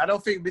May. I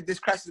don't think this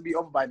crisis will be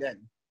over by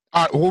then.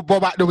 All right, well, what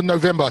about the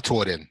November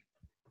tour then?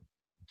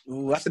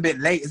 Ooh, that's a bit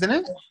late, isn't it?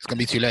 It's going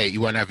to be too late. You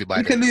won't have it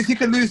by then. He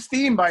can lose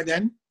steam by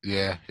then.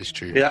 Yeah, it's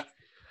true. Yeah.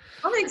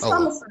 I think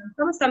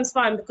SummerSlam's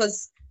fine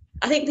because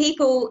I think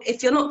people,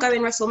 if you're not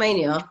going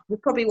WrestleMania, you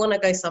probably want to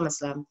go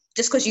SummerSlam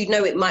just because you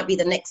know it might be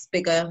the next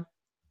bigger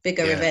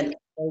event.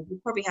 So we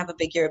probably have a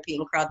big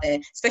European crowd there,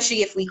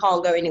 especially if we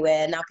can't go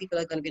anywhere. Now people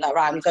are going to be like,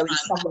 right, I'm going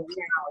somewhere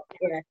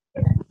now.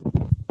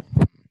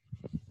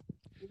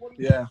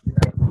 Yeah.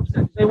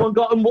 Anyone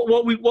got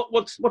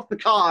what's the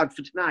card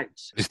for tonight?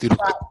 Let's do the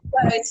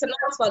so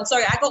tonight's one.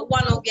 Sorry, I got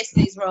one of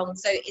yesterday's wrong.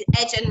 So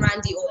Edge and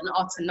Randy Orton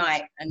are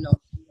tonight and not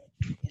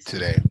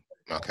today.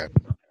 Okay.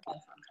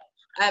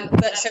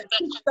 But so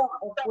we start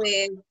off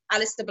with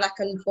Aleister Black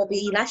and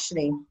Bobby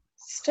Lashley.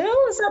 Still,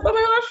 is that Bobby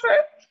Lashley?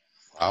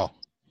 Wow.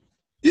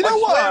 You know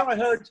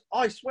what?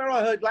 I swear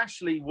I heard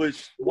Lashley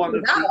was one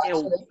of the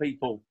ill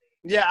people.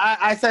 Yeah,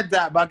 I said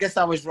that, but I guess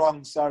I was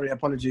wrong. Sorry,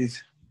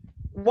 apologies.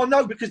 Well,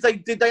 no, because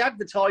they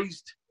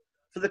advertised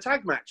for the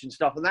tag match and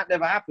stuff, and that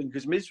never happened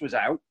because Miz was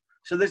out.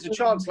 So there's a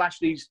chance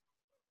Lashley's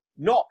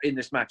not in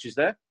this match, is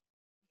there?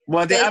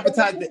 Well, they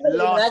advertised it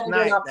last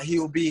night that he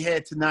will be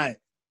here tonight.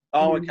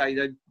 Oh, okay,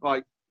 then.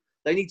 Right.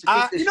 They need to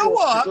fix this. You know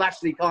what?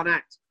 Lashley can't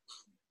act.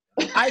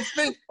 I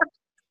think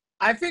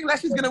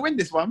Lashley's going to win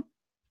this one.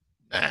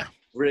 Nah.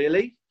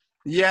 Really?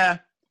 Yeah.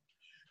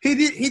 He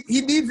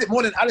needs it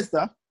more than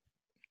Aleister.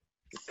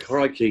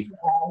 Crikey.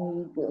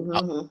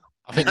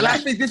 I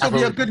think this will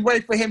be a good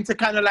way for him to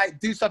kind of like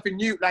do something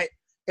new. Like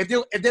if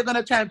they're going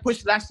to try and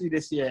push Lashley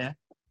this year,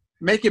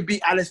 make it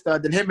beat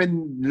Aleister, then him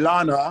and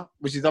Lana,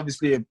 which is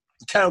obviously a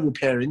terrible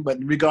pairing, but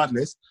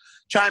regardless,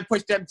 try and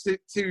push them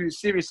to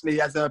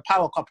seriously as a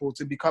power couple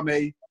to become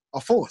a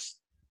force.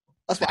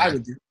 That's what I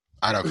would do.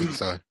 I don't think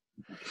so.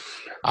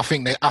 I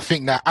think that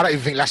I don't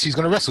even think Lashley's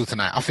going to wrestle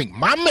tonight. I think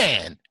my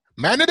man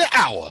of the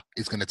hour,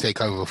 is going to take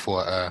over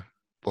for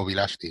Bobby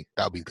Lashley.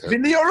 That would be good.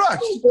 Vinny or Rush?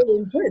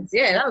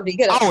 Yeah, that would be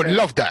good. I would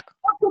love that.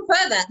 I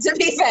prefer that, to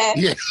be fair.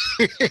 Yeah.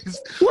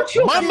 What's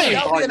your man?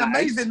 That would be an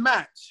amazing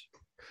match.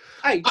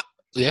 Hey.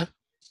 Yeah.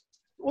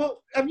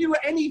 Well, have you got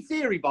any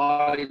theory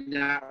by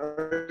now?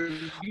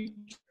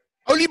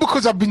 Only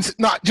because I've been...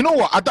 Nah, do you know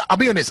what? I'll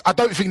be honest. I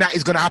don't think that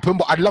is going to happen,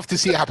 but I'd love to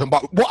see it happen.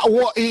 But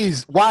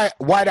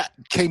why that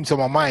came to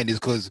my mind is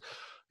because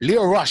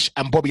Leo Rush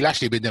and Bobby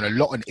Lashley have been doing a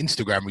lot on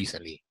Instagram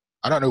recently.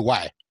 I don't know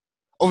why.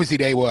 Obviously,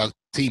 they were a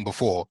team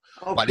before,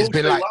 but it's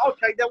been like...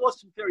 Okay, there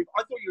was some theory.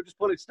 I thought you were just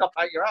pulling stuff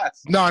out your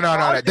ass. No.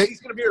 He's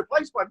going to be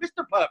replaced by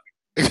Mr. Perfect.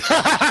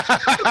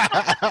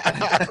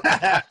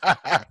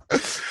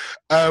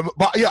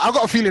 But yeah, I've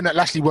got a feeling that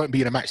Lashley won't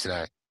be in a match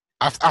tonight.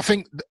 I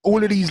think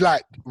all of these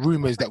like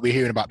rumors that we're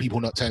hearing about people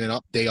not turning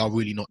up, they are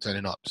really not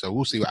turning up. So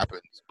we'll see what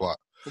happens. But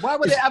why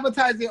would they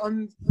advertise it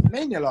on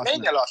Mania last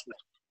night?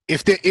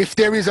 If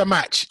there is a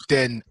match,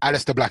 then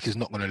Aleister Black is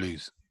not going to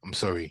lose. I'm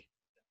sorry,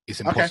 it's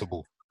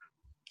impossible.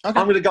 Okay.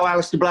 I'm going to go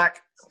Aleister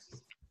Black.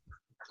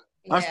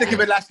 I'm sticking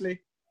with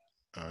Lashley.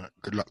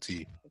 Good luck to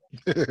you.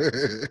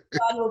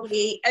 One will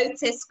be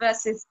Otis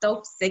versus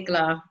Dolph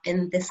Ziggler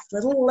in this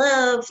little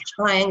love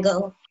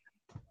triangle.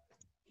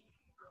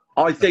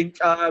 I think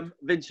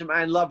Vince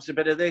McMahon loves a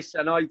bit of this,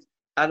 and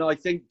I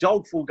think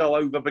Dolph will go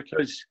over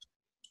because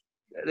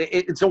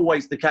it's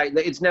always the case.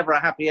 It's never a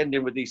happy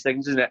ending with these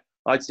things, isn't it?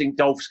 I think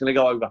Dolph's going to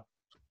go over.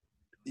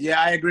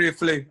 Yeah, I agree with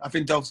Flu. I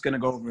think Dolph's going to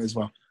go over as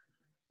well.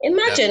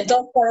 Imagine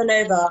Dolph going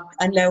over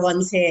and no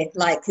one's here.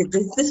 Like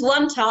this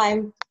one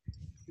time.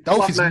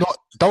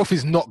 Dolph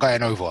is not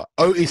going over.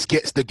 Otis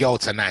gets the girl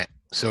tonight.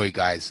 Sorry,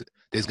 guys.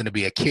 There's going to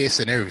be a kiss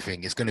and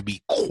everything. It's going to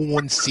be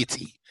Corn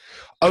City.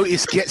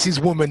 Otis gets his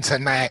woman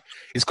tonight.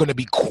 It's going to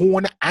be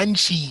corn and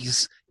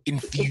cheese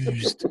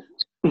infused.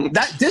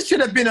 This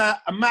should have been a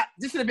match.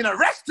 This should have been a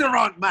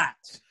restaurant match.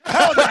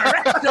 Hold on, a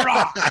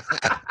restaurant.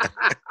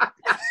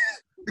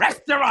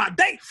 Restaurant,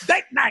 date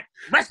night,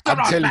 restaurant.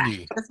 I'm telling match.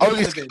 you,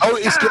 Otis gets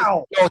his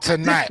girl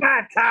tonight.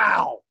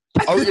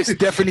 Otis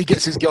definitely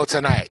gets his girl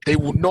tonight. They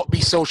will not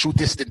be social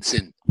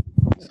distancing.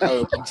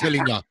 So I'm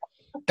telling you,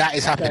 that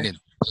is happening.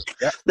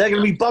 Yeah. They're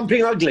going to be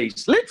bumping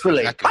uglies,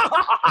 literally. Exactly.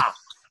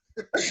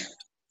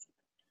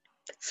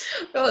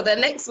 Oh, the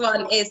next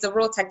one is the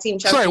Raw Tag Team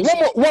Championship.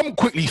 Sorry, one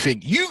quickly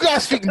thing. You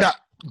guys think that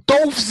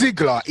Dolph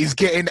Ziggler is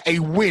getting a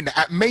win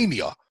at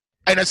Mania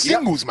in a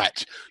singles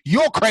match?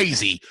 You're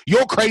crazy.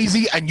 You're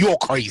crazy and you're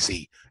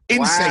crazy.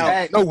 Insane.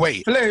 Wow. No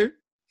way. Flu.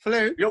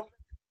 Yep.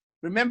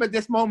 Remember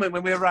this moment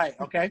when we're right,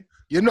 okay?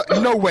 You're not.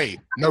 No way.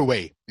 No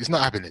way. It's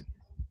not happening.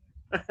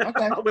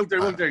 Okay. We'll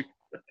do.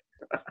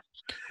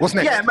 What's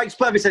next? Yeah, it makes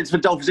perfect sense for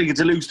Dolph Ziggler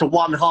to lose to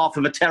one half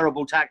of a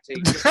terrible tag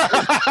team.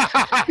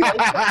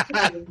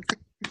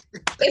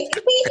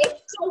 If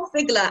Dolph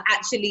Ziggler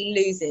actually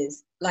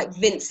loses, like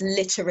Vince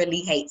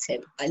literally hates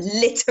him. I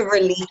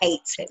literally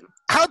hates him.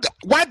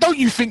 Why don't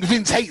you think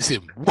Vince hates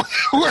him?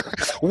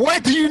 Why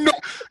do you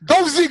not?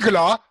 Dolph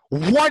Ziggler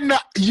won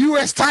the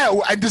US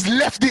title and just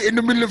left it in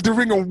the middle of the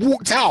ring and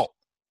walked out.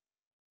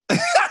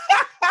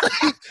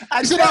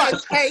 and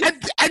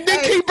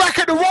then came back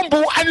at the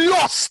Rumble and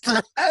lost.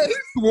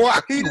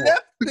 What? He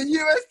left the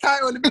US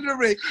title in the middle of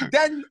the ring,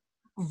 then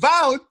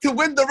vowed to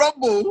win the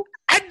Rumble.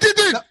 And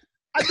didn't.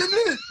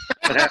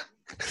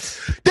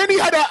 Then he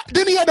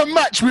had a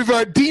match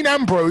with Dean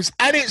Ambrose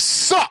and it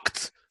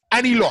sucked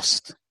and he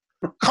lost.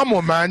 Come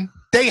on, man.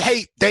 They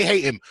hate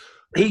him.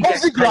 He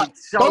gets paid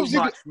so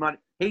much money.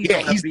 He's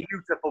got a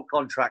beautiful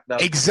contract, though.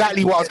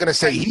 Exactly what I was going to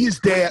say. He is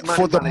there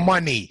for the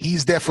money.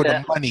 He's there for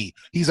the money.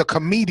 He's a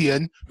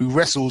comedian who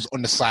wrestles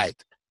on the side.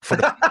 For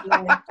the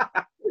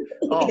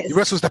He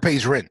wrestles to pay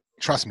his rent.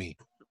 Trust me.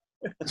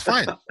 It's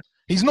fine.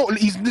 There's no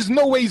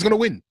way he's going to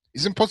win.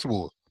 It's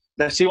impossible.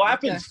 Let's see what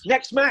happens.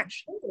 Next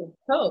match.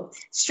 Cool.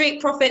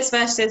 Street Profits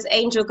versus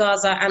Angel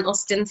Garza and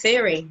Austin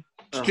Theory.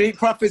 Street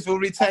Profits will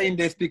retain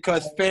this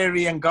because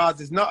Theory and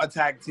Garza is not a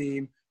tag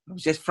team. It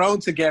was just thrown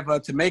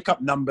together to make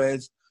up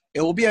numbers.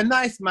 It will be a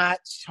nice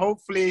match.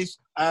 Hopefully,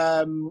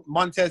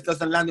 Montez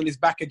doesn't land on his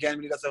back again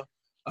when he does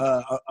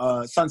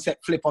a sunset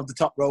flip off the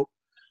top rope.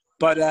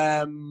 But,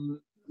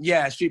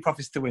 Street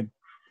Profits to win.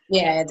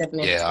 Yeah,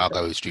 definitely. Yeah, I'll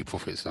go with Street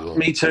Profits as well.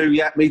 Me too.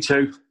 Yeah, me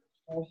too.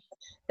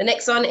 The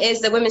next one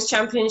is the Women's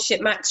Championship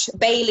match.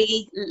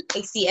 Bayley,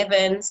 Lacey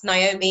Evans,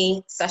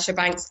 Naomi, Sasha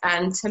Banks,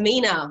 and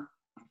Tamina.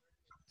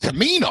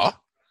 Tamina?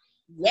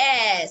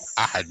 Yes.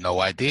 I had no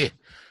idea.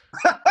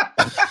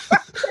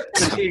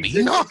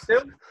 Tamina?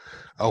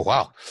 Oh,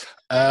 wow.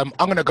 I'm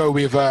going to go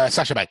with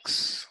Sasha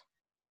Banks.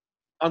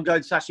 I'm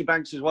going Sasha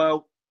Banks as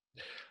well.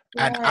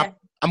 And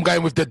I'm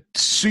going with the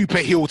super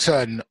heel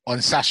turn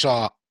on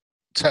Sasha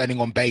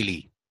turning on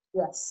Bayley.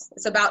 Yes,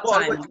 it's about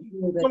time.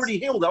 She's already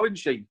heel, though, isn't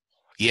she?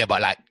 Yeah,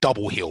 but like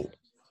double heel.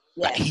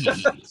 Yeah. Like heel.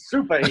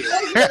 Super heel.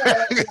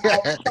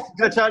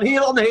 Going to turn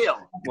heel on the heel.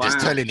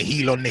 Just turning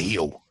heel on the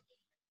heel.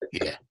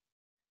 Yeah.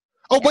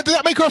 Oh, but does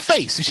that make her a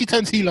face? If she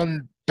turns heel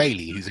on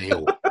Bayley, who's a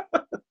heel?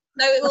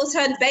 No, it will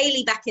turn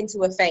Bayley back into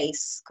a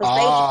face because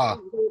Bayley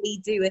doesn't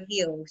really do a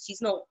heel.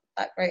 She's not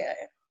that great at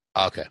it.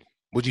 Okay.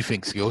 What do you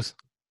think, Skills?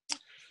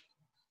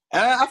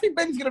 I think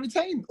Bayley's going to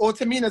retain, or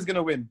Tamina's going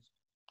to win.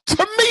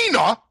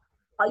 Tamina?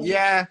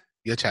 Yeah.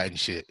 You're chatting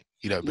shit.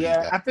 You don't believe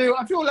that. I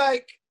feel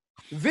like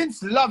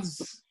Vince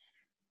loves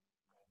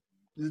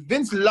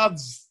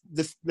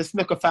the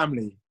Snooker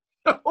family.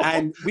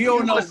 And we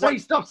all know say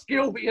stuff,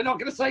 Skill, but you're not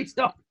going to say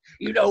stuff.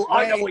 I know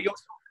what you're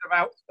talking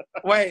about.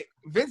 Wait,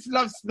 Vince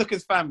loves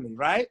Snooker's family,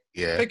 right?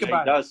 Yeah. Think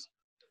about it. Does.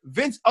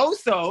 Vince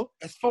also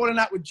has fallen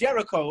out with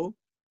Jericho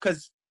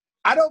because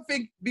I don't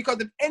think,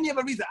 because of any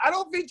other reason, I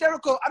don't think Vince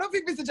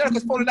and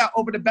Jericho's fallen out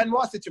over the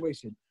Benoit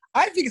situation.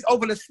 I think it's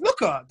over the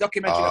Snooker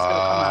documentary that's going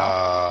to come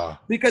out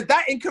because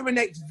that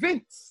incriminates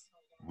Vince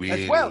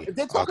as well. If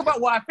they talk about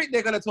what I think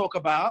they're going to talk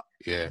about,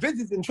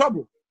 Vince is in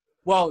trouble.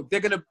 Well, they're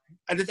going to,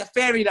 and there's a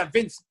theory that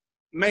Vince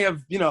may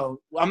have,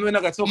 I'm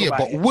not going to talk about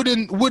it. Yeah,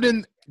 but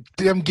wouldn't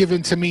them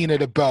giving Tamina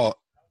the belt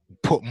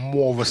put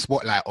more of a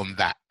spotlight on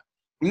that?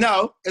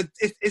 No,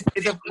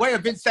 it's a way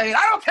of Vince saying,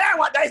 I don't care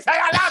what they say,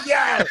 I love you.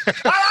 I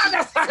love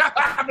the Snooker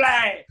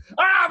family.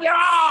 I love you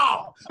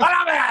all. I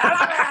love it.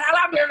 I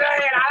love you, man.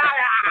 I love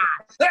you.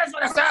 There's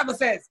what the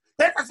services.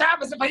 There's the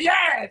services for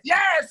years.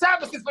 Yes,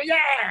 services for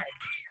years.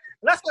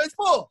 That's what it's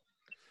for.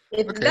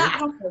 If that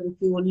happens,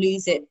 we will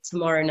lose it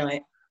tomorrow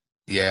night.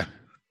 Yeah.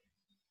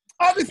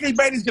 Obviously,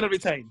 Bayley's going to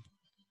retain.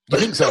 You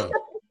think so?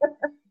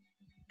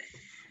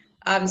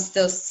 I'm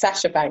still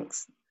Sasha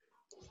Banks.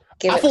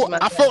 I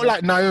felt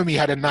like Naomi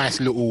had a nice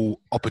little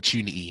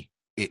opportunity,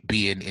 it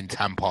being in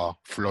Tampa,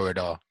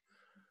 Florida,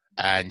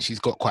 and she's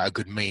got quite a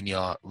good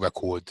Mania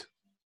record,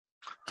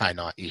 kind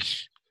of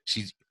ish.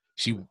 She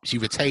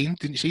retained,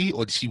 didn't she?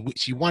 Or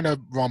she won a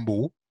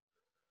Rumble,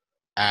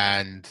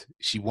 and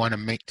she won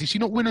a Did she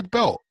not win a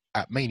belt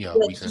at Mania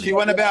recently? She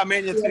won a belt at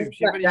Mania too.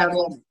 She already had a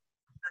moment.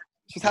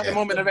 She's had the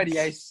moment already,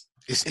 Ace.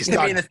 It's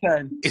done.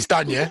 Turn. It's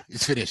done, yeah?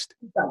 It's finished.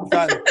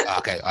 Done.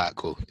 Okay, all right,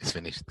 cool. It's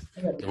finished.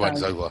 The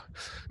run's over.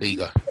 There you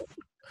go.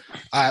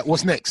 All right,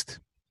 what's next?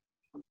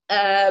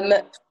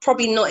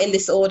 Probably not in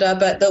this order,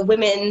 but the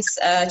women's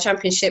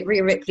championship,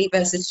 Rhea Ripley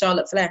versus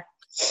Charlotte Flair.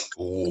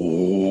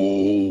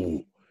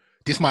 Oh,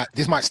 this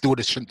might steal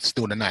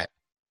the night.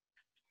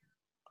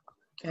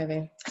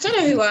 Okay.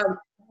 I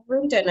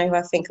really don't know who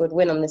I think would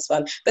win on this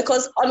one,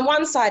 because on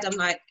one side I'm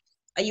like,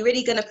 are you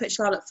really going to put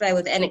Charlotte Flair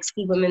with the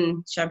NXT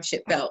Women's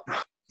Championship belt?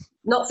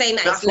 Not saying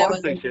that it's lower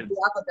than the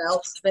other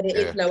belts, but it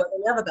is lower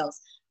than the other belts.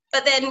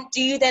 But then,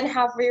 do you then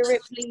have Rhea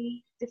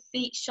Ripley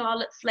defeat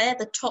Charlotte Flair,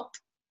 the top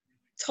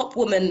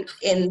woman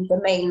in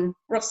the main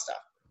roster?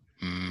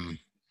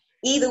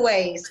 Either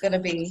way, it's going to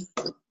be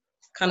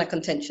kind of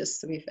contentious,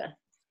 to be fair.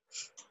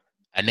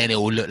 And then it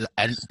will look,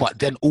 but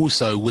then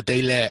also, would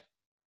they let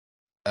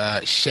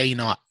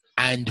Shayna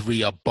and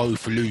Rhea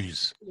both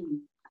lose?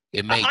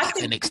 It makes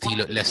NXT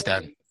look less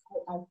than.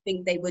 I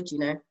think they would,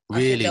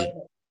 Really?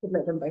 Could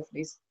make them both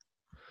lose.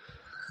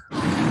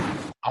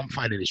 I'm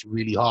finding this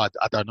really hard.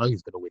 I don't know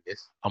who's going to win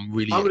this. I'm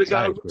going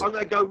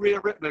to go Rhea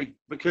Ripley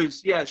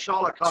because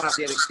Charlotte can't have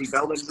the NXT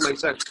belt. That doesn't make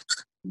sense.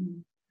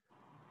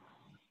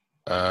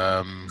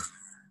 I'm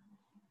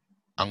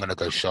going to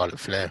go Charlotte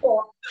Flair.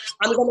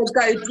 I'm going to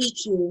go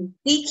DQ.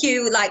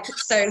 DQ,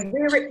 so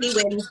Rhea Ripley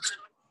wins.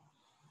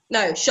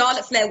 No,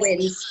 Charlotte Flair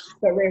wins,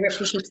 but Rhea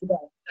Ripley keeps the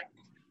belt.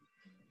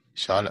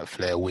 Charlotte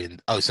Flair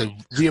wins. Oh, so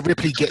Rhea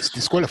Ripley gets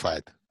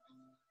disqualified?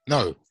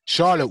 No,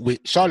 Charlotte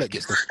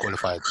gets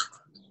disqualified.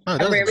 No,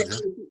 that doesn't make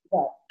sense.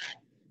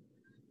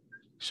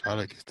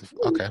 Charlotte gets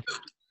okay.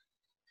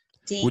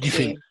 DQ. What do you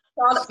think?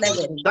 Charlotte Flair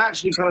wins. That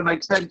actually kind of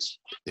makes sense.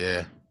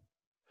 Yeah.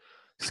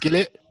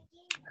 Skillet?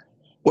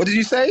 What did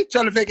you say?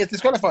 Charlotte Flair gets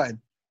disqualified?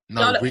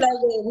 No, Charlotte Flair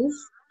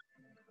wins.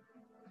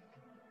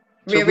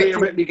 So Rhea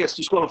Ripley gets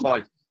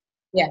disqualified.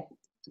 Yeah.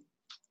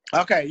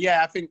 Okay.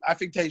 Yeah, I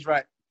think Tay's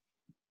right.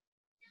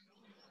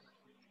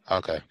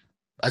 Okay.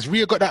 Has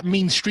Rhea got that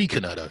mean streak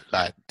in her though?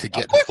 Like to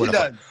get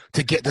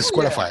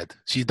disqualified.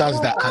 She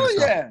does that kind of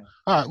stuff. Yeah.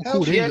 All right,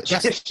 cool. She has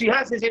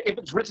it if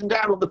it's written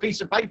down on the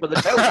piece of paper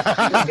that tells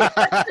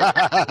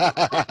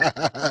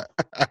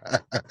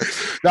you.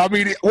 No,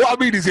 what I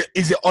mean is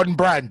it on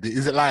brand?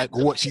 Is it like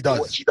what she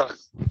does?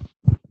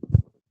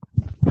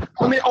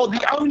 I mean,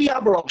 the only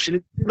other option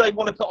is they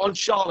want to put on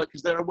Charlotte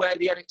because they're aware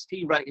the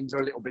NXT ratings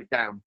are a little bit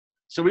down.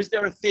 So is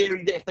there a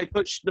theory that if they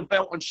push the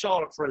belt on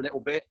Charlotte for a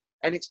little bit,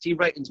 NXT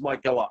ratings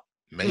might go up?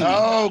 Maybe.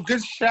 Oh,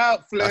 good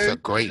shout, Flo. That's a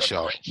great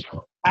shout.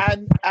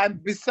 And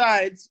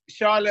besides,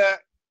 Charlotte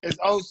is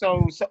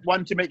also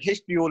one to make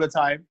history all the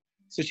time,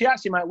 so she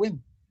actually might win.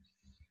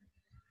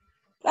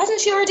 Hasn't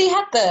she already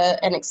had the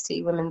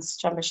NXT Women's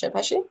Championship?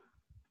 Has she?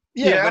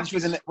 Yeah. When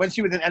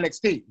she was in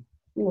NXT.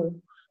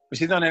 But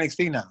she's not in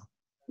NXT now.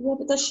 Yeah,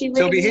 but does she really?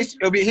 So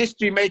it'll be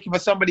history making for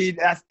somebody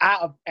that's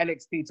out of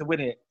NXT to win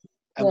it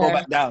and go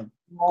back down,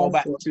 go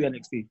back to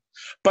NXT.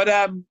 But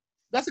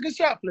that's a good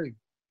shout, Flo.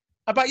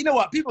 But you know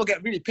what? People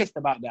get really pissed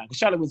about that because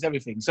Charlotte wins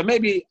everything. So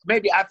maybe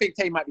I think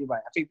Tay might be right.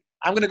 I think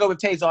I'm going to go with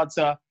Tay's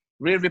answer.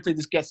 Rhea Ripley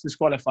just gets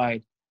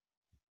disqualified.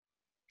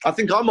 I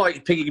think I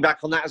might piggyback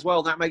on that as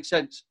well. That makes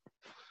sense.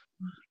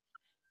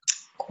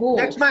 Cool.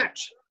 Next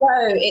match. So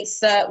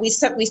it's we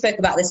spoke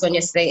about this one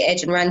yesterday,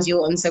 Edge and Randy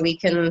Orton, so we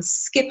can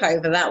skip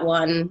over that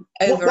one.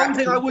 One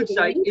thing I would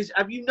say is,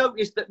 have you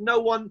noticed that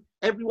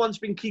everyone's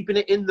been keeping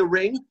it in the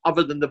ring,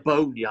 other than the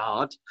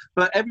Boneyard,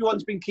 but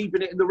everyone's been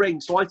keeping it in the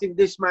ring. So I think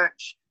this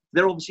match,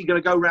 they're obviously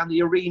going to go around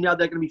the arena.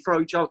 They're going to be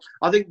throwing each other.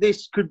 I think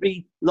this could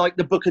be like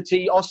the Booker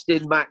T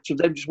Austin match of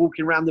them just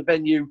walking around the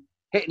venue,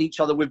 hitting each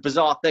other with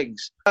bizarre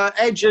things.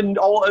 Edge and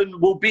Orton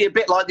will be a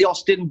bit like the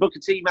Austin Booker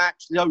T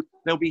match.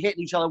 They'll be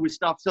hitting each other with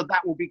stuff, so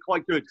that will be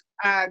quite good.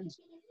 And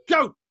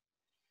go!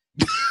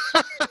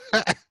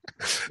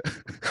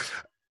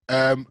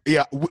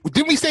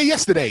 Didn't we say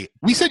yesterday?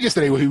 We said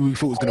yesterday who we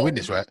thought was going to win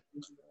this, right?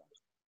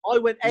 I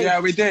went Edge. Yeah,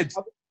 we did.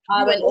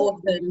 I went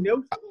Orton.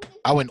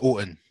 I went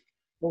Orton.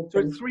 So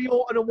it's 3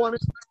 Orton and 1.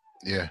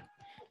 Yeah.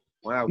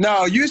 Wow.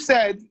 No, you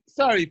said,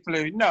 sorry,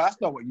 Flo. No, that's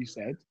not what you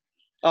said.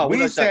 Oh,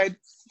 we said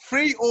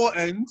 3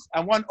 Ortons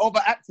and 1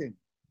 overacting.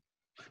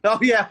 Oh,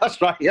 yeah,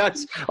 that's right.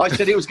 Yes. I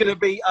said it was going to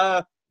be,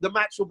 the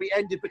match will be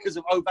ended because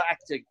of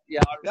overacting.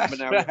 Yeah, I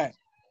remember that's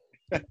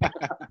now.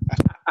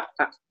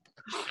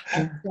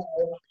 Right.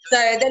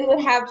 So then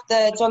we'll have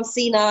the John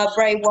Cena,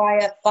 Bray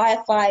Wyatt,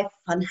 Firefly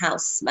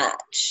Funhouse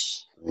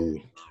match.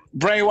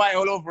 Bray Wyatt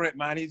all over it,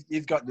 man.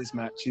 He's got this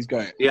match. He's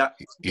got it. Yeah,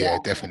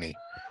 definitely.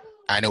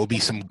 And it will be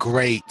some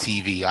great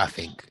TV, I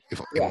think,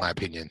 in my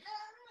opinion.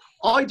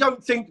 I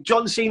don't think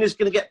John Cena's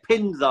going to get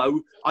pinned,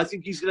 though. I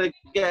think he's going to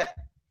get,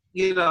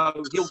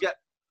 he'll get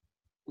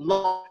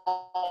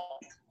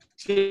locked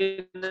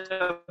in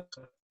a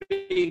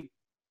big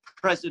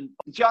present.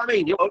 Do you know what I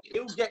mean?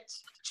 He'll get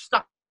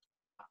stuck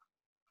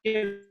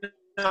in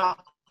a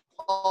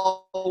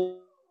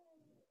hole.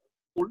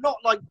 Well, not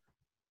like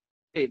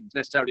pinned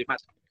necessarily.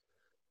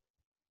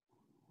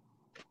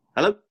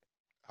 Hello?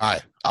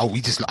 Hi. Oh,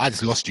 I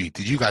just lost you.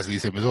 Did you guys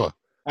lose him as well?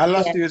 I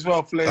lost you as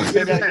well, Flynn.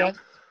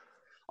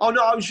 Oh,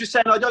 no, I was just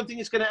saying, I don't think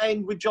it's going to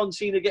end with John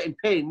Cena getting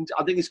pinned.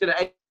 I think it's going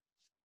to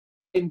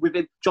end with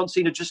John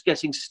Cena just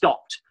getting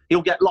stopped.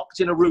 He'll get locked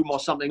in a room or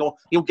something, or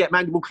he'll get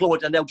mandible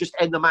clawed, and they'll just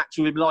end the match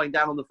with him lying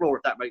down on the floor,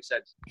 if that makes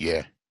sense.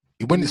 Yeah.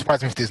 It wouldn't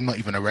surprise me if there's not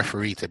even a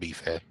referee, to be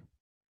fair.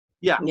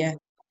 Yeah.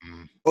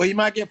 Or he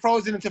might get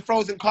frozen into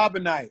frozen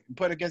carbonite and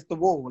put against the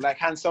wall, like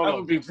Han Solo. That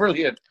would be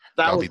brilliant.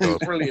 That would be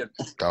brilliant.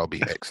 That would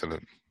be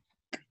excellent.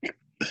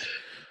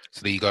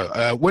 So there you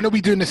go. When are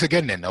we doing this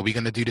again then? Are we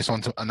going to do this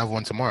on another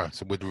one tomorrow?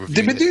 So we'll review.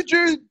 Did we do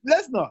Drew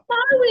Lesnar?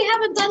 No, we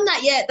haven't done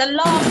that yet. The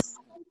last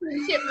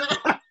championship.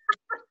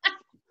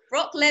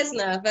 Brock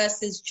Lesnar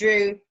versus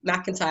Drew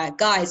McIntyre.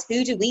 Guys,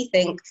 who do we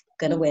think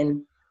going to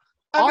win?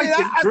 I mean,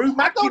 Drew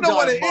I don't know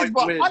what it is,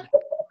 but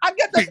I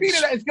get the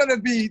feeling that it's going to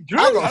be Drew.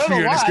 I got a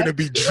feeling it's going to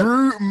be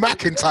Drew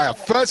McIntyre,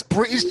 first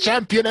British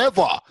champion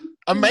ever.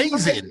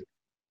 Amazing.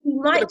 He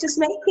might just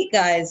make it,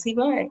 guys. He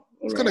might.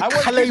 It's going to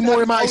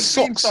Claymore in my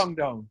socks. Song,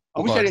 though. I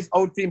wish he had his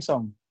old theme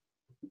song.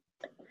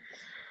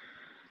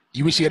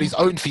 You wish he had his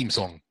own theme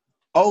song?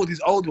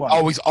 His old one.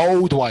 Oh, his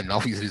old one. I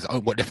think it's his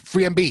own. What, the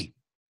 3MB?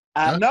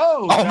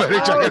 No.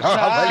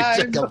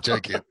 I'm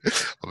joking.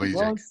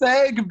 Won't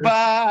say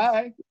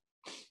goodbye.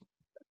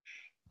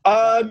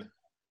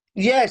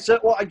 Yeah,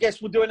 so I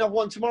guess we'll do another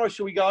one tomorrow,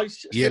 shall we,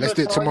 guys? Yeah, let's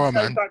do it tomorrow,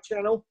 man. Back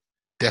channel.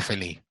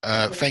 Definitely.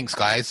 Thanks,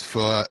 guys,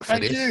 for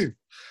Thank this. You.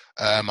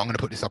 I'm going to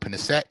put this up in a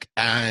sec,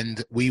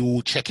 and we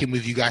will check in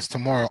with you guys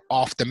tomorrow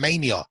after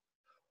Mania.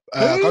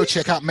 Go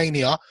check out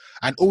Mania,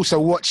 and also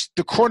watch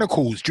the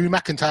Chronicles, Drew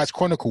McIntyre's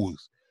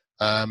Chronicles,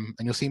 and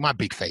you'll see my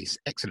big face.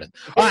 Excellent.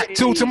 All right,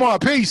 till tomorrow.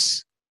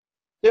 Peace.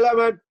 See you later,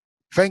 man.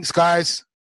 Thanks, guys.